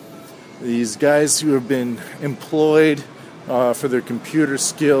spies. These guys who have been employed for their computer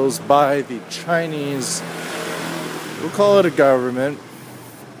skills by the Chinese, we'll call it a government,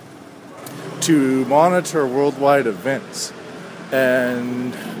 to monitor worldwide events.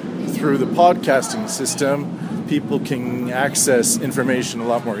 And through the podcasting system, people can access information a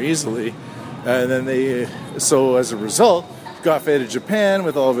lot more easily. And then so as a result, Gafe to Japan,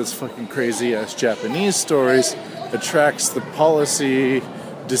 with all of its fucking crazy-ass Japanese stories, attracts the policy,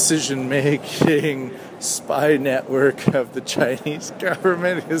 decision-making, spy network of the Chinese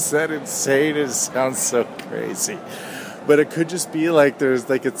government. Is that insane? It sounds so crazy. But it could just be like there's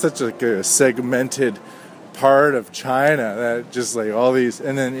like it's such like a segmented part of China that just like all these,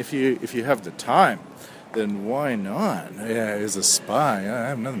 and then if you have the time, then why not? Yeah, as a spy, I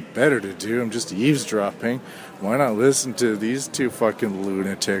have nothing better to do. I'm just eavesdropping. Why not listen to these two fucking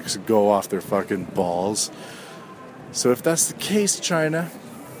lunatics go off their fucking balls? So if that's the case, China,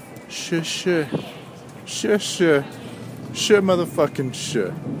 shush, motherfucking shush.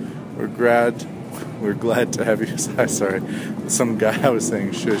 We're glad to have you. Sorry, some guy I was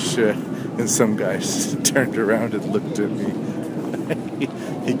saying shush, and some guy turned around and looked at me.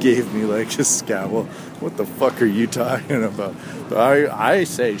 He gave me like a scowl. What the fuck are you talking about? I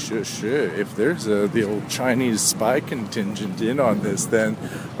say shush. If there's the old Chinese spy contingent in on this, then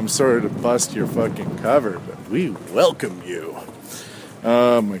I'm sorry to bust your fucking cover, but we welcome you.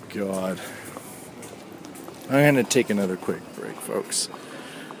 Oh my god. I'm gonna take another quick break, folks.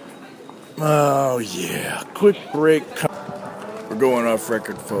 Oh yeah, quick break. We're going off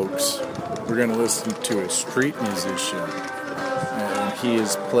record, folks. We're gonna listen to a street musician. And he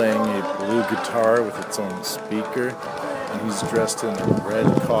is playing a blue guitar with its own speaker. And he's dressed in a red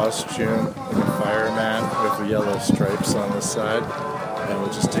costume, like a fireman, with yellow stripes on the side. And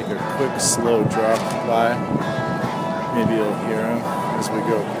we'll just take a quick, slow drop by. Maybe you'll hear him as we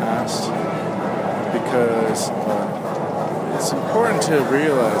go past. Because it's important to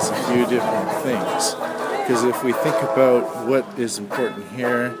realize a few different things. Because if we think about what is important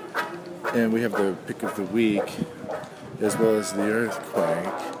here, and we have the pick of the week, as well as the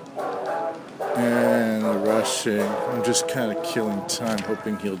earthquake, and the rushing, I'm just kind of killing time,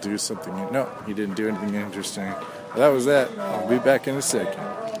 hoping he'll do something. No, he didn't do anything interesting. That was that. I'll be back in a second.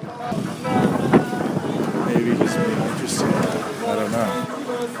 Maybe he's being interesting. I don't know.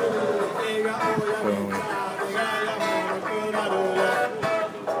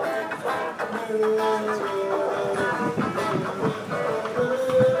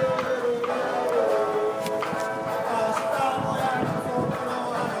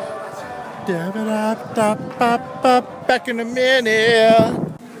 Back in a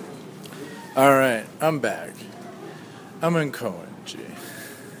minute. Alright, I'm back. I'm in Koenji.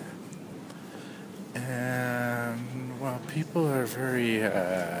 And, well, people are very,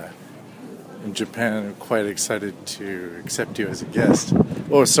 in Japan, quite excited to accept you as a guest.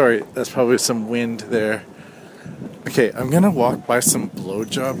 Oh, sorry, that's probably some wind there. Okay, I'm gonna walk by some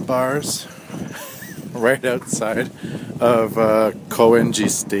blowjob bars right outside of Koenji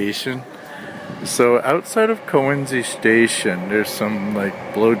Station. So outside of Koenji Station, there's some like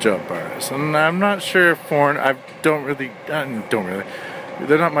blowjob bars, and I'm not sure if they're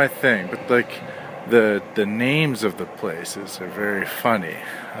not my thing, but like the names of the places are very funny.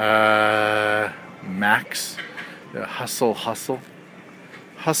 Max, Hustle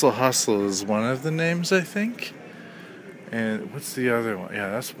is one of the names, I think. And what's the other one?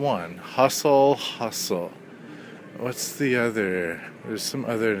 Yeah, that's one. Hustle. What's the other? There's some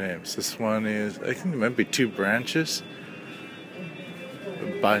other names. This one is, I think it might be Two Branches.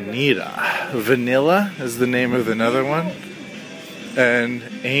 Vanilla is the name of another one. And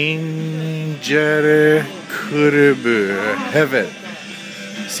Angere Kurubu, Heaven.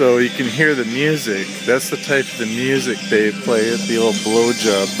 So you can hear the music. That's the type of the music they play at the old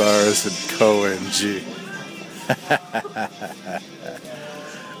blowjob bars in Koenji.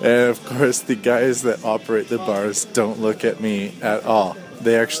 And of course, the guys that operate the bars don't look at me at all.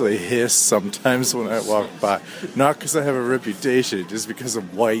 They actually hiss sometimes when I walk by. Not because I have a reputation, just because I'm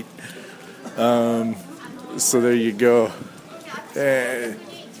white. So there you go.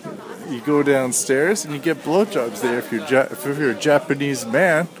 You go downstairs and you get blowjobs there. If you're a Japanese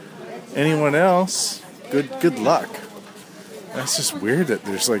man, anyone else, good luck. That's just weird that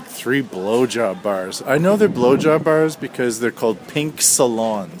there's like 3 blowjob bars. I know they're blowjob bars because they're called pink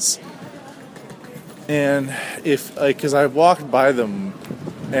salons. And because I walked by them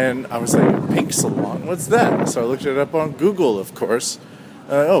and I was like, pink salon? What's that? So I looked it up on Google, of course.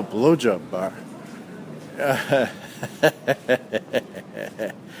 Blowjob bar.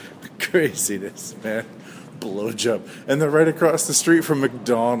 Craziness, man. Blowjob. And they're right across the street from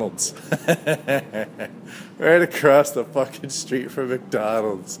McDonald's. Right across the fucking street from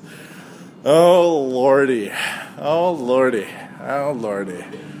McDonald's. Oh, lordy.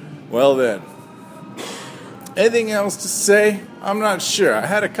 Well then. Anything else to say? I'm not sure. I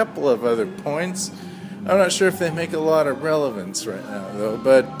had a couple of other points. I'm not sure if they make a lot of relevance right now, though.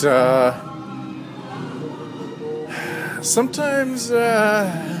 But, sometimes,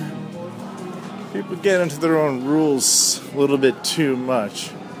 people get into their own rules a little bit too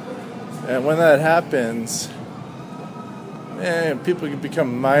much. And when that happens, people can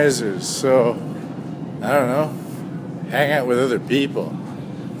become misers. So, I don't know, hang out with other people.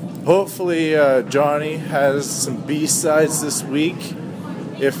 Hopefully, Johnny has some B-sides this week.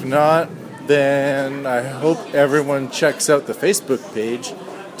 If not, then I hope everyone checks out the Facebook page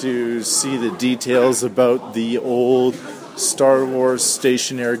to see the details about the old Star Wars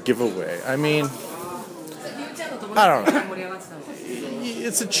stationery giveaway. I mean, I don't know.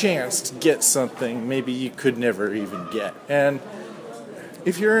 It's a chance to get something maybe you could never even get. And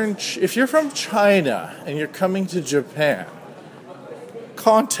if you're from China and you're coming to Japan,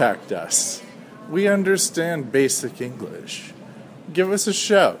 contact us. We understand basic English. Give us a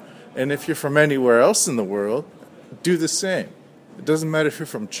shout. And if you're from anywhere else in the world, do the same. It doesn't matter if you're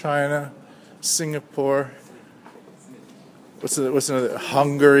from China, Singapore, what's another?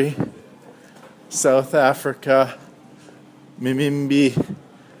 Hungary, South Africa, Mimimbi.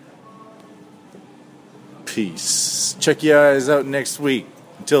 Peace. Check your eyes out next week.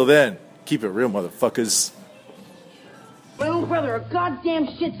 Until then, keep it real, motherfuckers. My own brother, a goddamn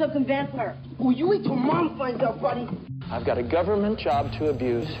shit-sucking vampire. Will you wait till Mom finds out, buddy? I've got a government job to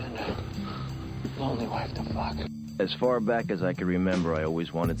abuse and a lonely wife to fuck. As far back as I can remember, I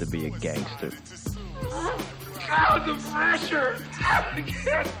always wanted to be a gangster. God, the pressure! I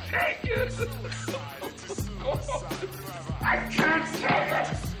can't take it! I can't take it!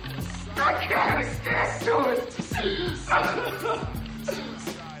 I can't stand to it!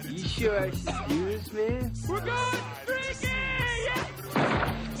 You sure I should do this, man? We're going freaky!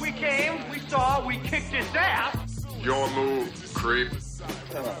 Yeah. We came, we saw, we kicked his ass! Your move, creep.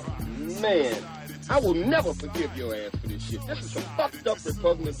 Oh, man. I will never forgive your ass for this shit. This is some fucked up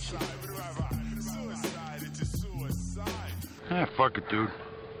repugnant shit. Ah, fuck it, dude.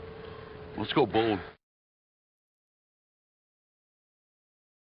 Let's go bold.